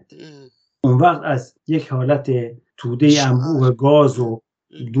حمایت. اون وقت از یک حالت توده انبوه گاز و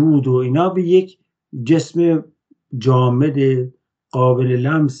دود و اینا به یک جسم جامد قابل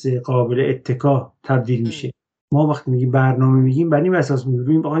لمس قابل اتکا تبدیل میشه. ما وقتی میگیم برنامه میگیم بر این اساس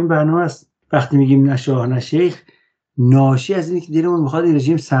میگیم آقا این برنامه است. وقتی میگیم نه شاه نه شیخ، ناشی از اینه که دلمون میخواد این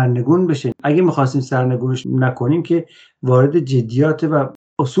رژیم سرنگون بشه. اگه میخواستیم سرنگونش نکنیم که وارد جدیات و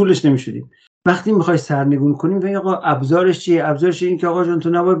اصولش نمیشدیم. وقتی میخوای سرنگون کنیم ببین آقا ابزارش چیه؟ ابزارش این که آقا جون تو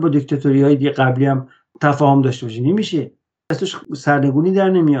نباید با دیکتاتوری‌های دیگه قبلی هم تفاهم داشته باشی. نمیشه. ازش سرنگونی در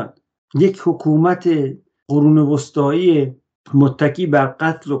نمیاد. یک حکومت قرون وسطایی متکی بر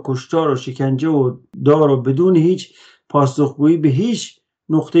قتل و کشتار و شکنجه و دار و بدون هیچ پاسخگویی به هیچ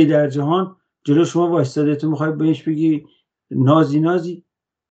نقطه‌ای در جهان جلو شما وایساده، تو میخوای بهش بگی نازی.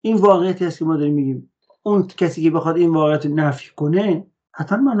 این واقعیتی است که ما داریم میگیم. اون کسی که بخواد این واقعیت رو نفی کنه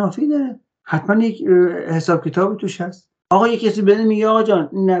حتما منافی داره، حتما یک حساب کتابی توش هست. آقا یک کسی بده میگه آقا جان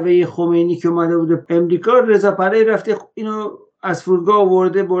نوه خمینی که اومده بوده امریکا، رضا پهلوی رفته اینو از فرودگاه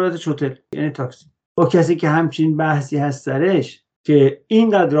آورده بردتش هتل، یعنی تاکسی. با کسی که همچین بحثی هست سرش که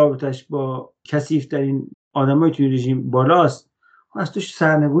اینقدر رابطش با کثیف‌ترین آدمای توی رژیم بالاست، از توش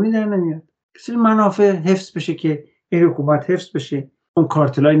سرنگونی در نمیاد. کسی منافع حفظ بشه که این حکومت حفظ بشه، اون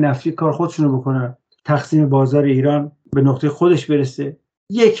کارتلای نفتی کار خودشونو بکنن، تقسیم بازار ایران به نقطه خودش برسه،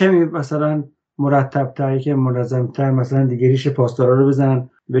 یک کمی مثلا مرتب‌تر، یک منظم‌تر، مثلا دیگه ریش پاسدارا رو بزنن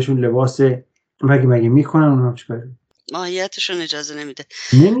بهشون لباس مگه میکنن، اونها چیکار؟ ماهیتشون اجازه نمیده.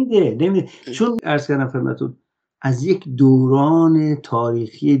 چون عرض کردم خدمتتون از یک دوران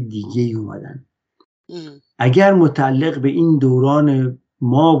تاریخی دیگه اومدن. اگر متعلق به این دوران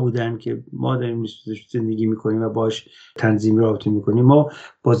ما بودن که ما داریم زندگی میکنیم و باش تنظیم رابطه میکنیم، ما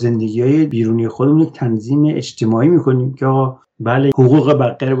با زندگی‌های بیرونی خودمون یک تنظیم اجتماعی میکنیم که آقا بله حقوق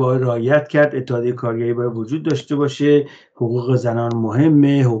بقیه باید رعایت کرد، اتحادیه کارگری باید وجود داشته باشه، حقوق زنان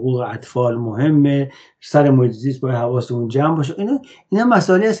مهمه، حقوق اطفال مهمه، سر محیط زیست باید حواسمون جمع باشه. اینا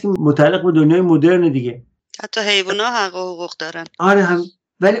مسائلی است که متعلق به دنیای مدرن دیگه. حتی حیونا حق و حقوق دارن. آره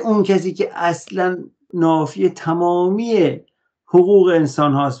ولی اون کسی که اصلا نافی تمامی حقوق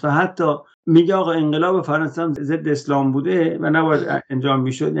انسان هاست و حتی میگه آقا انقلاب فرانسه هم ضد اسلام بوده و نباید انجام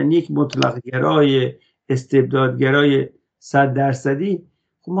میشد، یعنی یک مطلق گرای استبدادگرای 100%،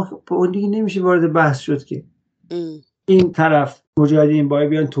 خب ما اون دیگه نمیشه وارد بحث شد که این طرف مجاهدین باید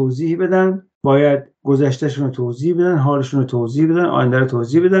بیان توضیح بدن، باید گذشتهشون رو توضیح بدن، حالشون رو توضیح بدن، آینده رو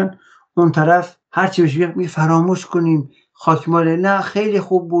توضیح بدن. اون طرف هر چی بشه میگه فراموش کنیم، خاکماله، نه خیلی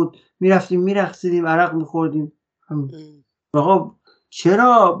خوب بود، میرفتیم میرقصیدیم، عرق میخوردیم. آقا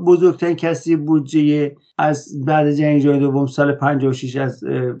چرا بزرگترین کسری بودجه از بعد جنگ جهانی دوم سال 56 از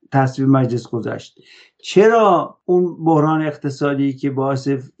تصویب مجلس گذشت؟ چرا اون بحران اقتصادی که باعث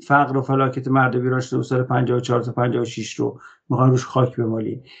فقر و فلاکت مردم ایران شده سال 54 تا 56 رو میخوان روش خاک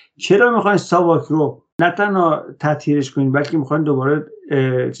بمالین؟ چرا میخوان ساواک رو نه تنها تطهیرش کنین بلکه میخوان دوباره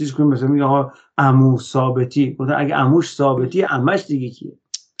چیز کنین؟ مثلا میگه ها عمو ثابتی، گفتن اگه عموش ثابتی عمش دیگه کیه؟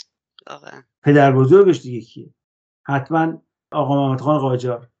 پدر بزرگش دیگه کیه؟ حتما آقا محمد خان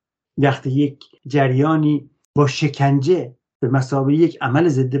قاجار وقتی یک جریانی با شکنجه به مثابه یک عمل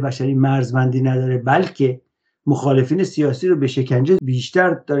ضد بشری مرزبندی نداره بلکه مخالفین سیاسی رو به شکنجه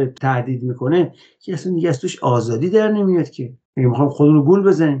بیشتر داره تهدید میکنه که اصلا دیگه از توش آزادی در نمیاد که میخوام خودمون رو گول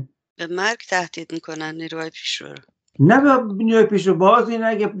بزنیم. به مرگ تهدید میکنن نیروهای پیشرو رو. نه به نیروهای پیشرو، باز این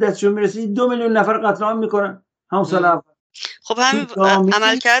اگه دستشون میرسه 2 میلیون نفر قتل عام میکنن همون سال اول. خب همین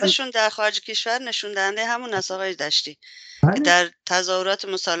عملکردشون در خارج کشور نشون دهنده همون است آقای دشتی که در تظاهرات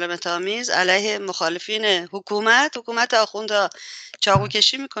مسالمت آمیز علیه مخالفین حکومت آخوندها چاقو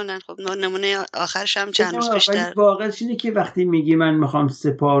کشی میکنن. خب نمونه آخرش هم چند روز پیش در واقعش اینه که وقتی میگی من میخوام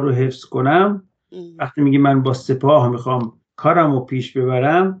سپاه رو حفظ کنم، وقتی میگی من با سپاه میخوام کارم رو پیش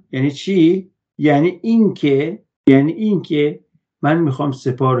ببرم، یعنی چی؟ یعنی این که من میخوام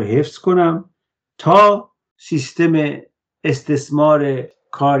سپاه رو حفظ کنم تا سیستم استثمار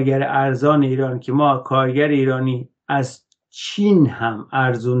کارگر ارزان ایران که ما کارگر ایرانی از چین هم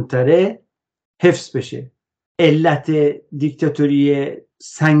ارزونتره حفظ بشه. علت دیکتاتوری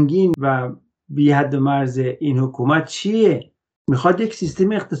سنگین و بی حد و مرز این حکومت چیه؟ میخواد یک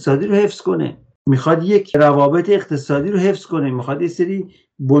سیستم اقتصادی رو حفظ کنه، میخواد یک روابط اقتصادی رو حفظ کنه، میخواد یه سری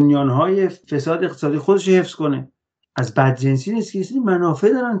بنیانهای فساد اقتصادی خودش رو حفظ کنه. از بدجنسی نیست که یه سری منافع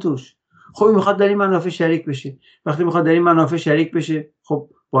دارن توش. خب میخواد در این منافع شریک بشه. وقتی میخواد در این منافع شریک بشه خب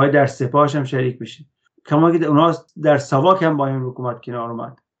باید در سپاهش هم شریک بشه. کما که اونها در ساواک هم با این حکومت کنار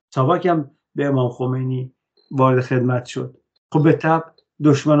اومد. ساواک هم به امام خمینی وارد خدمت شد. خب به طب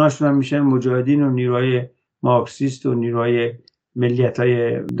دشمناشون هم میشن مجاهدین و نیروهای مارکسیست و نیروهای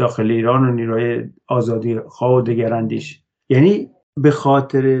ملیت‌های داخل ایران و نیروهای آزادی خواه و دگراندیش. یعنی به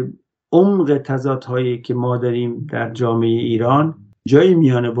خاطر عمق تضادهایی که ما داریم در جامعه ایران جای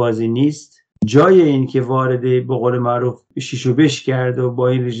میانه بازی نیست، جای این که وارد به قول معروف شیش و بش کرد و با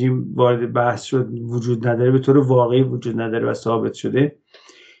این رژیم وارد بحث شد وجود نداره، به طور واقعی وجود نداره و ثابت شده.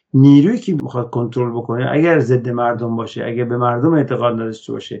 نیرویی که میخواد کنترل بکنه اگر ضد مردم باشه، اگر به مردم اعتقاد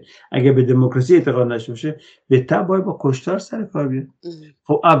نداشته باشه، اگر به دموکراسی اعتقاد نداشته باشه، به تبع باید با کشتار سر کار بیاد.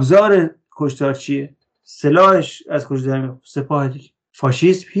 خب ابزار کشتار چیه؟ سلاحش از کجا در سپاه دیگه.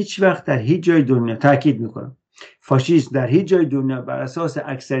 فاشیسم هیچ وقت در هیچ جای دنیا، تاکید میکنم، فاشیسم در هیچ جای دنیا بر اساس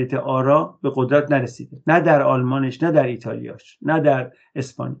اکثریت آرا به قدرت نرسیده. نه در آلمانش، نه در ایتالیاش، نه در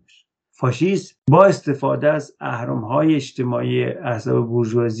اسپانیاش. فاشیسم با استفاده از اهرم‌های اجتماعی احزاب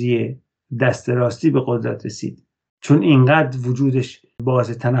بورژوازی دست راستی به قدرت رسید. چون اینقدر وجودش باعث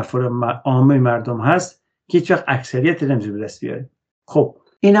تنفر عام مردم هست که هیچ وقت اکثریت نمیشه به دست بیاره. خب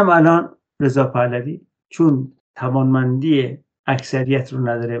اینم الان رضا پهلوی چون توانمندی اکثریت رو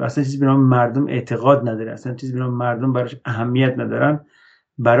نداره، اصلا چیزی به نام مردم اعتقاد نداره، اصلا چیزی به نام مردم براش اهمیت ندارن،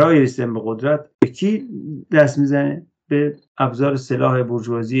 برای رسیدن به قدرت به کی دست میزنه؟ به ابزار سلاح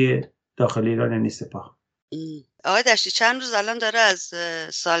بورژوازی داخل ایران، یعنی سپاه. آقای دشتی چند روز الان داره از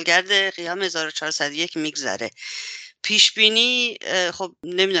سالگرد قیام 1401 میگذره. پیش بینی خب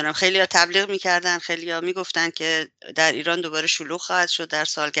نمیدونم، خیلی‌ها تبلیغ میکردن، خیلی‌ها میگفتن که در ایران دوباره شلوغ خواهد شد در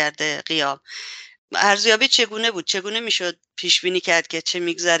سالگرد قیام. ارزیابی چگونه بود؟ چگونه میشد پیش بینی کرد که چه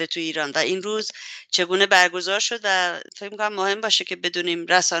میگذره تو ایران و این روز چگونه برگزار شد؟ و فکر می‌کنم مهم باشه که بدونیم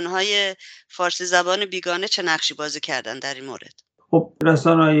رسانه‌های فارسی زبان بیگانه چه نقشی بازی کردن در این مورد. خب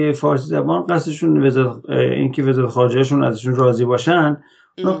رسانه‌های فارسی زبان قصدشون اینکه وزارت خارجه‌شون ازشون راضی باشن،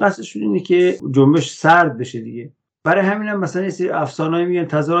 اون قصدشون اینه که جنبش سرد بشه دیگه. برای همین هم مثلا یه سری افسانه‌ای میگن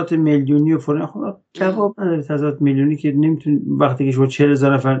تظاهرات میلیونی و فلان. خب جواب نداره. تظاهرات میلیونی که نمیتونه، وقتی که شما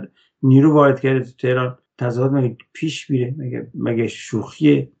 40,000 نفر نیرو وارد کرده تو تهران، تظاهرات مگه پیش میره؟ مگه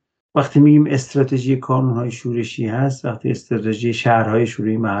شوخیه؟ وقتی میگیم استراتژی کانون‌های شورشی هست، وقتی استراتژی شهرهای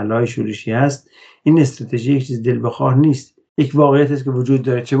شورشی، محلهای شورشی هست، این استراتژی یک چیز دل بخواه نیست. یک واقعیت است که وجود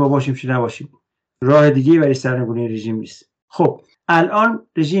داره، چه ما باشیم چه نباشیم. راه دیگه‌ای برای سرنگونی رژیم نیست. خب الان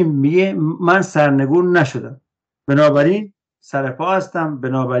رژیم میگه من سرنگون نشدم، بنابراین سرپا هستم،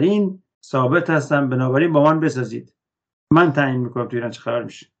 بنابراین ثابت هستم، بنابراین با من بسازید، من تعیین میکنم تو ایران چه خبر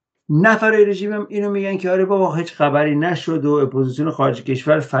میشه. نفرای رژیم هم اینو میگن که آره بابا هیچ خبری نشد و اپوزیسیون خارج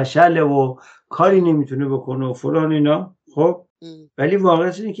کشور فشله و کاری نمیتونه بکنه و فلان اینا. خب ولی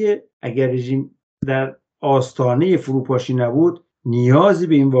واقعیت اینه که اگر رژیم در آستانه فروپاشی نبود، نیازی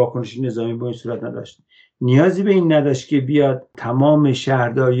به این واکنش نظامی با این صورت نداشت. نیازی به این نداشت که بیاد تمام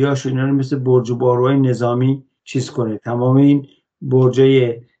شهرداریاش اینا رو مثل برج و باروهای نظامی چیز کنه، تمام این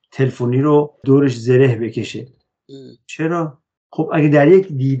برجای تلفنی رو دورش زره بکشه. چرا؟ خب اگه در یک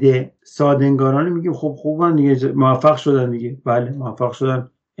دیده ساده‌انگارانه میگیم خب خوبن دیگه، موفق شدن دیگه، بله موفق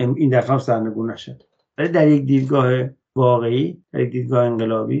شدن، این دفعه هم سرنگون نشد. ولی در یک دیدگاه واقعی، در یک دیدگاه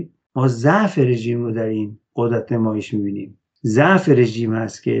انقلابی، ما ضعف رژیم رو در این قدرت نمایش میبینیم. ضعف رژیم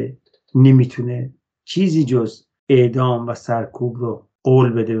هست که نمیتونه چیزی جز اعدام و سرکوب رو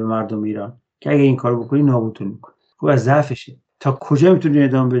قول بده به مردم ایران که اگه این کارو بکنی نابودتون میکنه. خب از ضعفشه. تا کجا میتونه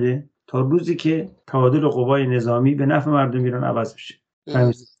اعدام بده؟ تا روزی که تعادل قوای نظامی به نفع مردم ایران عوض بشه.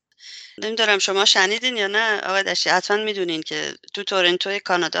 نمیدونم شما شنیدین یا نه آقای دشتی، حتما میدونین که تو تورنتو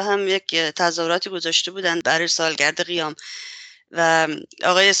کانادا هم یک تظاهراتی گذاشته بودن برای سالگرد قیام و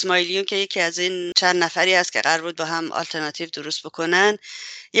آقای اسماعیلیون که یکی از این چند نفری است که قرار بود با هم آلترناتیو درست بکنن،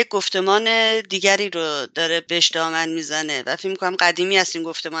 یک گفتمان دیگری رو داره بهش دامن میزنه و فکر می‌کنم قدیمی است این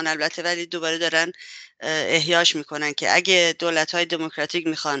گفتمان البته، ولی دوباره دارن احیاش میکنن که اگه دولت‌های دموکراتیک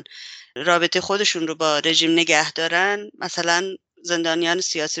میخوان رابطه خودشون رو با رژیم نگه دارن، مثلا زندانیان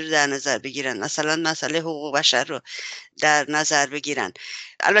سیاسی رو در نظر بگیرن، مثلا مسئله حقوق بشر رو در نظر بگیرن.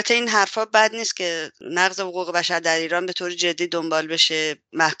 البته این حرفا بد نیست که نقض حقوق بشر در ایران به طور جدی دنبال بشه،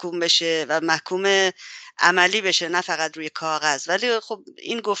 محکوم بشه و محکوم عملی بشه، نه فقط روی کاغذ. ولی خب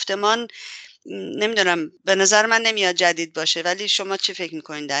این گفتمان نمیدونم، به نظر من نمیاد جدید باشه، ولی شما چی فکر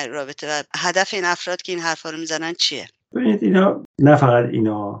میکنین در رابطه و هدف این افراد که این حرفا رو میزنن چیه؟ ببینید اینا نه فقط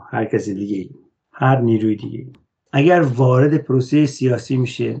اینا، هر کسی دیگه، هر نیروی دیگه اگر وارد پروسه سیاسی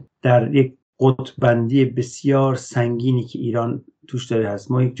میشه در یک قطب‌بندی بسیار سنگینی که ایران توش داره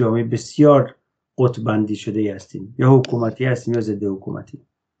هست، ما یک جامعه بسیار قطب‌بندی شده هستیم، یا حکومتی هستیم یا ضد حکومتی.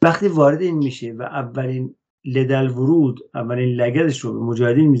 وقتی وارد این میشه و اولین لدل ورود، اولین لگدش رو به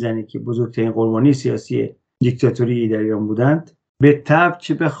مجاهدین میزنه که بزرگترین قربانی سیاسی دیکتاتوری در ایران بودند، به طبع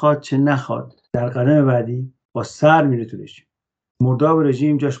چه بخواد چه نخواد در قدم بعدی با سر میره طولش. مرداب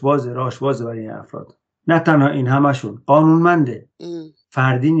رژیم جاش بازه، راهش بازه برای این افراد. نه تنها این، همشون قانونمنده،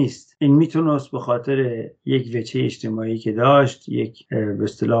 فردی نیست. این میتونست به خاطر یک وجه اجتماعی که داشت، یک به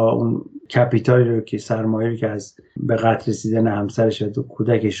اصطلاح اون کپیتالی رو که سرمایه رو که از به قتل رسیدن همسرش و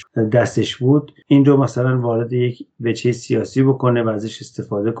کودکش دستش بود، این رو مثلا وارد یک وجه سیاسی بکنه و ازش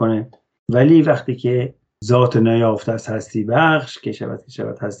استفاده کنه. ولی وقتی که ذات نیافته از هستی بخش، که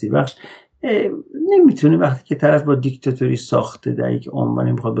شود هستی بخش، نمیتونه. وقتی که طرف با دیکتاتوری ساخته، در یک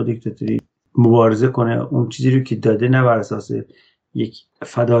عنوان میخواد با دیکتاتوری مبارزه کنه، اون چیزی رو که داده نه بر اساس یک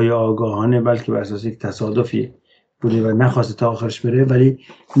فدای آگاهانه بلکه بر اساس یک تصادفی بوده و نخواسته تا آخرش بره، ولی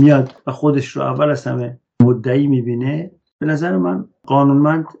میاد و خودش رو اول از همه مدعی میبینه، به نظر من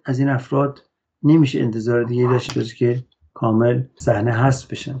قانونمند از این افراد نمیشه انتظار دیگه داشت جز که کامل صحنه حذف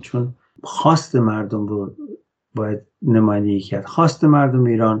بشن، چون خواست مردم رو باید نمایندگی کرد. خواست مردم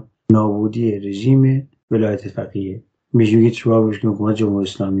ایران نابودی رژیم ولایت فقیه. میگید شما بهش حکومت جمهوری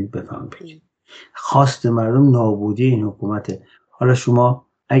اسلامی بفهمید. خواست مردم نابودی این حکومته. حالا شما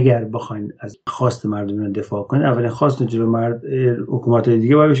اگر بخواید از خواست مردم رو دفاع کنید، اولین خواست جلوی حکومت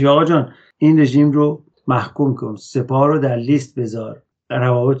دیگه باید بشه آقا جان این رژیم رو محکوم کن، سپاه رو در لیست بذار،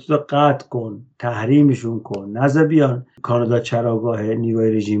 روابط رو قطع کن، تحریمشون کن، نذار بیان کانادا چراگاه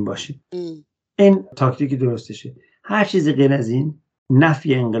نیروی رژیم باشه. این تاکتیک درستشه. هر چیزی غیر از این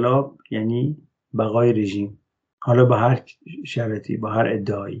نفی انقلاب یعنی بقای رژیم، حالا با هر شرطی، با هر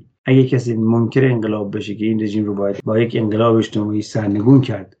ادعایی. اگه کسی منکر انقلاب بشه که این رژیم رو باید با یک انقلاب اجتماعی سرنگون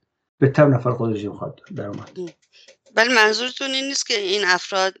کرد، به طب نفر خود رژیم خواهد در اومد. ولی منظورتون این نیست که این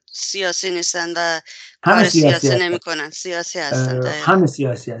افراد سیاسی نیستن و همه کار سیاسی هستن. نمی‌کنن، سیاسی هستن. همه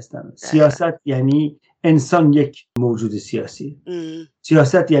سیاسی هستن. سیاست یعنی انسان یک موجود سیاسی.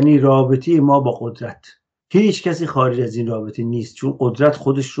 سیاست یعنی رابطه ما با قدرت. هیچ کسی خارج از این رابطه نیست، چون قدرت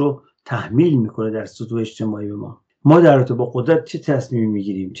خودش رو تحمیل میکنه در سطوح اجتماعی به ما. ما در رابطه با قدرت چه تصمیمی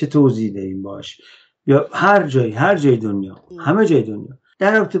میگیریم، چه توضیح دهیم باش، یا هر جای دنیا، همه جای دنیا.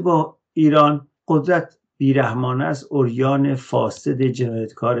 در رابطه با ایران قدرت بیرحمانه است، عریان، فاسد،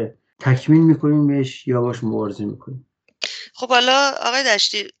 جنایتکاره. تکمیل میکنیم بهش یا باش مبارزه میکنیم. خب حالا آقای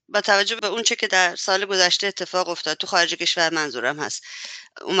دشتی، با توجه به اون چه که در سال گذشته اتفاق افتاد تو خارج کشور منظورم هست،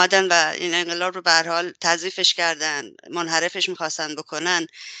 اومدن و این انقلاب رو به هر حال تضعیفش کردن، منحرفش میخواستن بکنن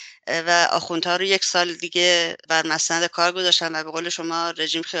و آخوندها رو 1 سال دیگه بر مسند کار گذاشتن و به قول شما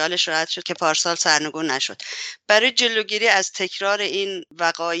رژیم خیالش راحت شد که پارسال سرنگون نشد. برای جلوگیری از تکرار این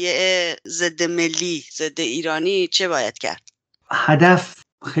وقایع ضد ملی، ضد ایرانی چه باید کرد؟ هدف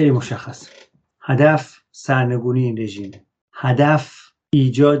خیلی مشخص. هدف سرنگونی این رژیم. هدف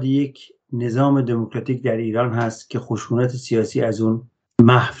ایجاد یک نظام دموکراتیک در ایران هست که خشونت سیاسی از اون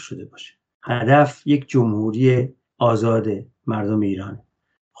محو شده باشه. هدف یک جمهوری آزاد مردم ایران.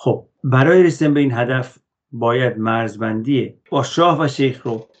 خب برای رسیدن به این هدف باید مرزبندی با شاه و شیخ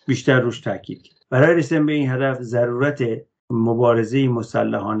رو بیشتر روش تاکید کرد. برای رسیدن به این هدف ضرورت مبارزه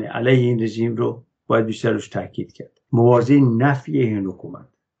مسلحانه علیه این رژیم رو باید بیشتر روش تاکید کرد. مبارزه نفی این حکومت،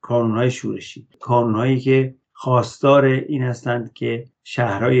 کانونهای شورشی، کانونهایی که خواستار این هستند که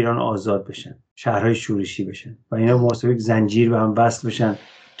شهرهای ایران آزاد بشن، شهرهای شورشی بشن و اینا به زنجیر به هم وصل بشن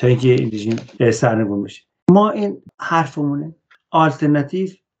تا اینکه این رژیم سرنگون بشه. ما این حرفمونه. آلترناتیو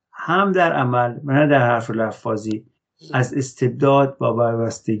هم در عمل و نه در حرف لفاظی از استبداد با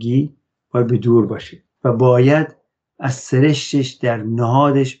وابستگی باید به دور باشه و باید از سرشتش در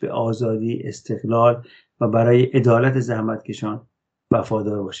نهادش به آزادی، استقلال و برای عدالت زحمتکشان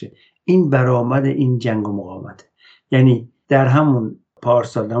وفادار باشه. این برآمد این جنگ و مقاومت. یعنی در همون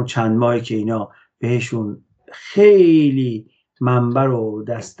پارسال، همون چند ماهی که اینا بهشون خیلی منبر و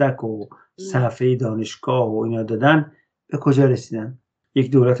دستک و صفحه دانشگاه و اینا دادن، به کجا رسیدن؟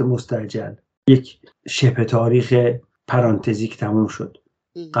 یک دولت مستعجل، یک شبه تاریخ پرانتزیک تموم شد.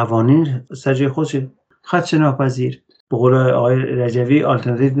 قوانین سجای خودشه، خدشه ناپذیر. به قول آقای رجوی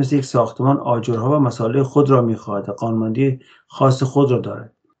آلترناتیو مثل یک ساختمان آجرها و مصالح خود را می‌خواهد، قانونمندی خاص خود را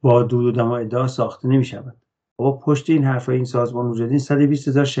دارد، با دود و دم و ادعا ساخته نمی‌شود. بابا پشت این حرفای این سازمان مجاهدین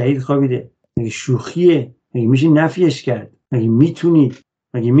 120,000 شهید خوابیده. مگه شوخیه؟ مگه میشه نفیش کرد؟ مگه میتونید؟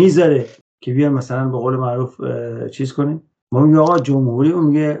 مگه میذاره که بیان مثلا به قول معروف چیز کنیم؟ ما میگه آقا جمهوری، اون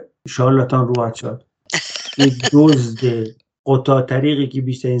میگه شارلاتان روحت شد. یک دزد قطاع طریقی که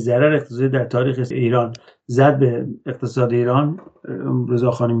بیشترین ضرر اقتصادی در تاریخ ایران زد به اقتصاد ایران،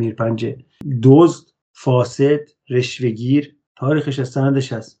 رضاخان میرپنجه، دزد، فاسد، رشوه‌گیر، تاریخش از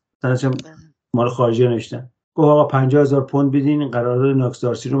سندش هست. سندش هم مال خارجی نوشتن. گفت آقا 50,000 پوند بدین، این قرارداد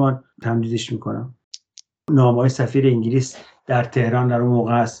ناکسدارسی رو من تمدیدش میکنم. نامه‌های سفیر انگلیس در تهران در اون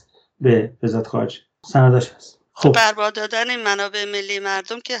موقع هست به وزارت خارجه، سندش هست. خب برباد دادن این منابع ملی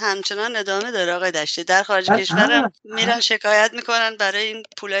مردم که همچنان ادامه داره آقای دشتی. در خارج کشورم میرن شکایت میکنن برای این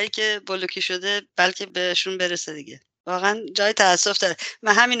پولایی که بلوکی شده، بلکه بهشون برسه دیگه. واقعا جای تأسف داره.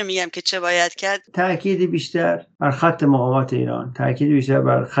 من همینو میگم که چه باید کرد. تأکید بیشتر بر خط مقاومت ایران، تأکید بیشتر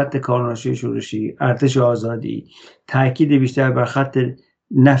بر خط کارناشی شورشی، ارتش آزادی، تأکید بیشتر بر خط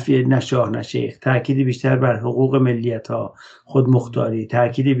نفی نشاه نشیخ، تأکید بیشتر بر حقوق ملیت‌ها، خودمختاری،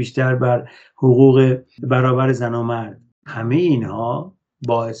 تأکید بیشتر بر حقوق برابر زن و مرد. همه اینها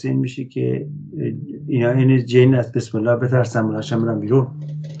باعث این میشه که اینا این جن از بسم الله بترسن بلاشن برن بیرون.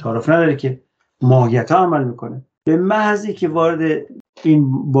 تعارف نداره که ماهیت ها عمل میکنه. به محضی که وارد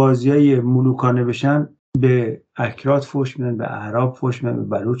این بازیای ملوکانه بشن، به اکراد فوش میدن، به اعراب فوش میدن، به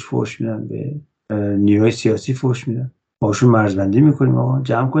بلوچ فوش میدن، به نیروی سیاسی فوش میدن. باشون مرزبندی میکنیم آقا،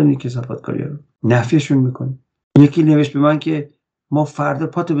 جمع کنید کثافتکاریا رو، نفیشون میکنیم. یکی نوشت به من که ما فردا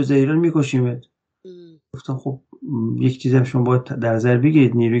پاتو به ایران میکشیمت. گفتم خب یک چیزی هم شما باید در نظر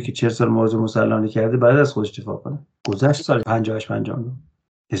بگیرید، نیرویی که 40 سال مبارزه مسلحانه کرده بعد از خودش دفاع کنه. گذشت سال 58 59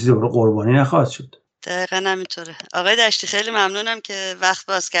 کسی دوباره قربانی نخواهد شد. دقیقاً همینطوره. آقای دشتی خیلی ممنونم که وقت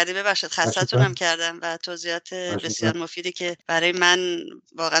باز کردی. ببخشید خستتونم کردم و توضیحات بسیار مفیدی که برای من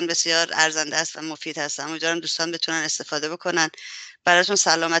واقعا بسیار ارزنده است و مفید هستم. امیدوارم دوستان بتونن استفاده بکنن. براتون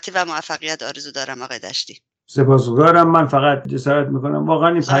سلامتی و موفقیت آرزو دارم آقای دشتی. سپاسگزارم. من فقط جسارت میکنم واقعا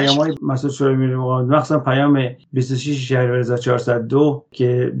این پیام‌های مسعود شورای ملی مقاومت، مخصوصا پیام 26 شهریور 1402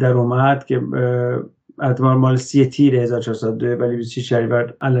 که در اومد که احتمال مال 3 تیر 1402 ولی 26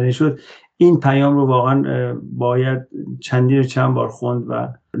 شهریور علنی شد، این پیام رو واقعا باید چندین و چند بار خوند و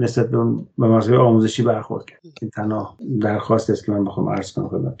نسبت به اون به مسائل آموزشی برخورد کرد. این تنها درخواست است که من بخوام عرض کنم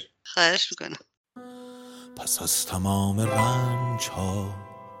خدمتتون. خواهش میکنم. پس از تمام رنج ها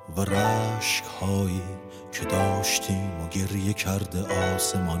و رشک هایی که داشتیم و گریه کرده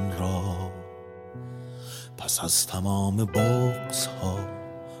آسمان را، پس از تمام بغض ها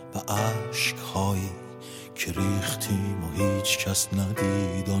و عشق هایی که ریختیم و هیچ کس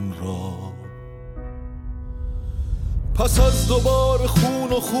ندید آن را، پس از دوبار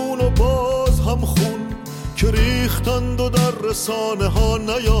خون و باز هم خون که ریختند و در رسانه ها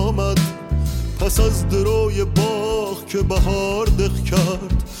نیامد، پس از دروی باغ که بهار دق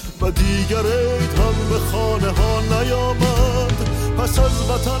کرد و دیگر عید هم به خانه ها نیامد، پس از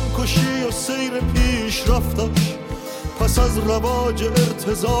وطن کشی و سیر پیش رفتش، پس از رواج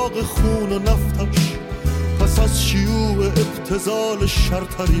ارتزاق خون و نفتش، پس از شیوع ابتذال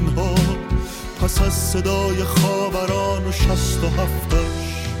شرطرین ها، پس از صدای خاوران و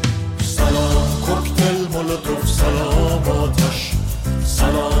 67ش. سلام کوکتل مولوتوف، سلام آتش،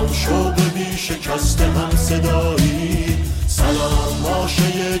 سلام شوق بی شکست هم صدایی، سلام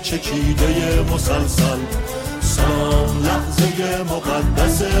ماشه چک چکیده مسلسل. سلام لحظه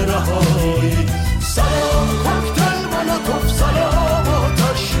مقدس رهایی، سلام کوکتل مولوتوف، سلام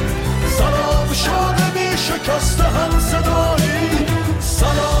آتش، سلام شادی شکسته هم صدایی،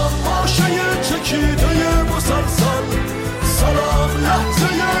 سلام ماشه چکیده مسلسل، سلام لحظه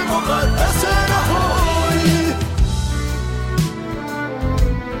مقدس رهایی.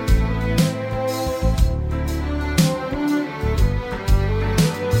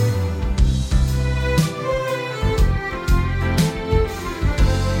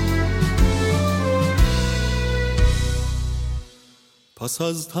 پس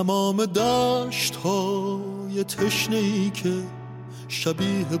از تمام دشت‌های تشنه‌ای که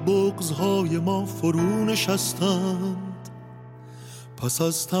شبیه بغض‌های ما فرو نشستند، پس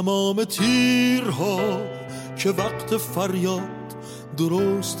از تمام تیرها که وقت فریاد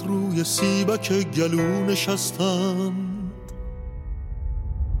درست روی سیبک گلو نشستند،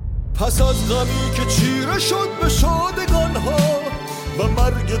 پس از غمی که چیره شد به شادگان‌ها و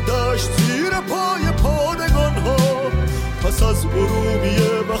مرگ دشت زیر پای پادگان‌ها، پس از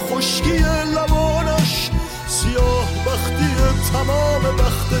ارومیه و خشکی لبانش، سیاه بختی تمام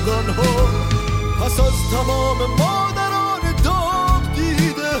بختگان‌ها، پس از تمام مادران داغ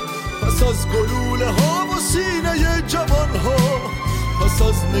دیده، پس از گلوله ها و سینه جوان‌ها، پس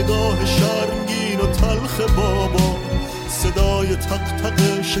از نگاه شرمگین و تلخ بابا، صدای تق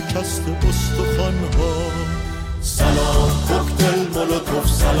تق شکست استخوان‌ها. سلام کوکتل مولوتوف،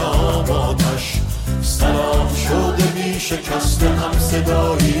 سلام آتش، سلام شوق بی شکسته هم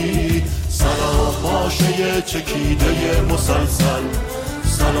صدایی، سلام ماشه چکیده مسلسل،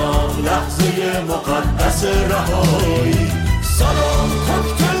 سلام لحظه مقدس رهایی، سلام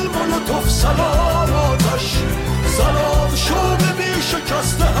کوکتل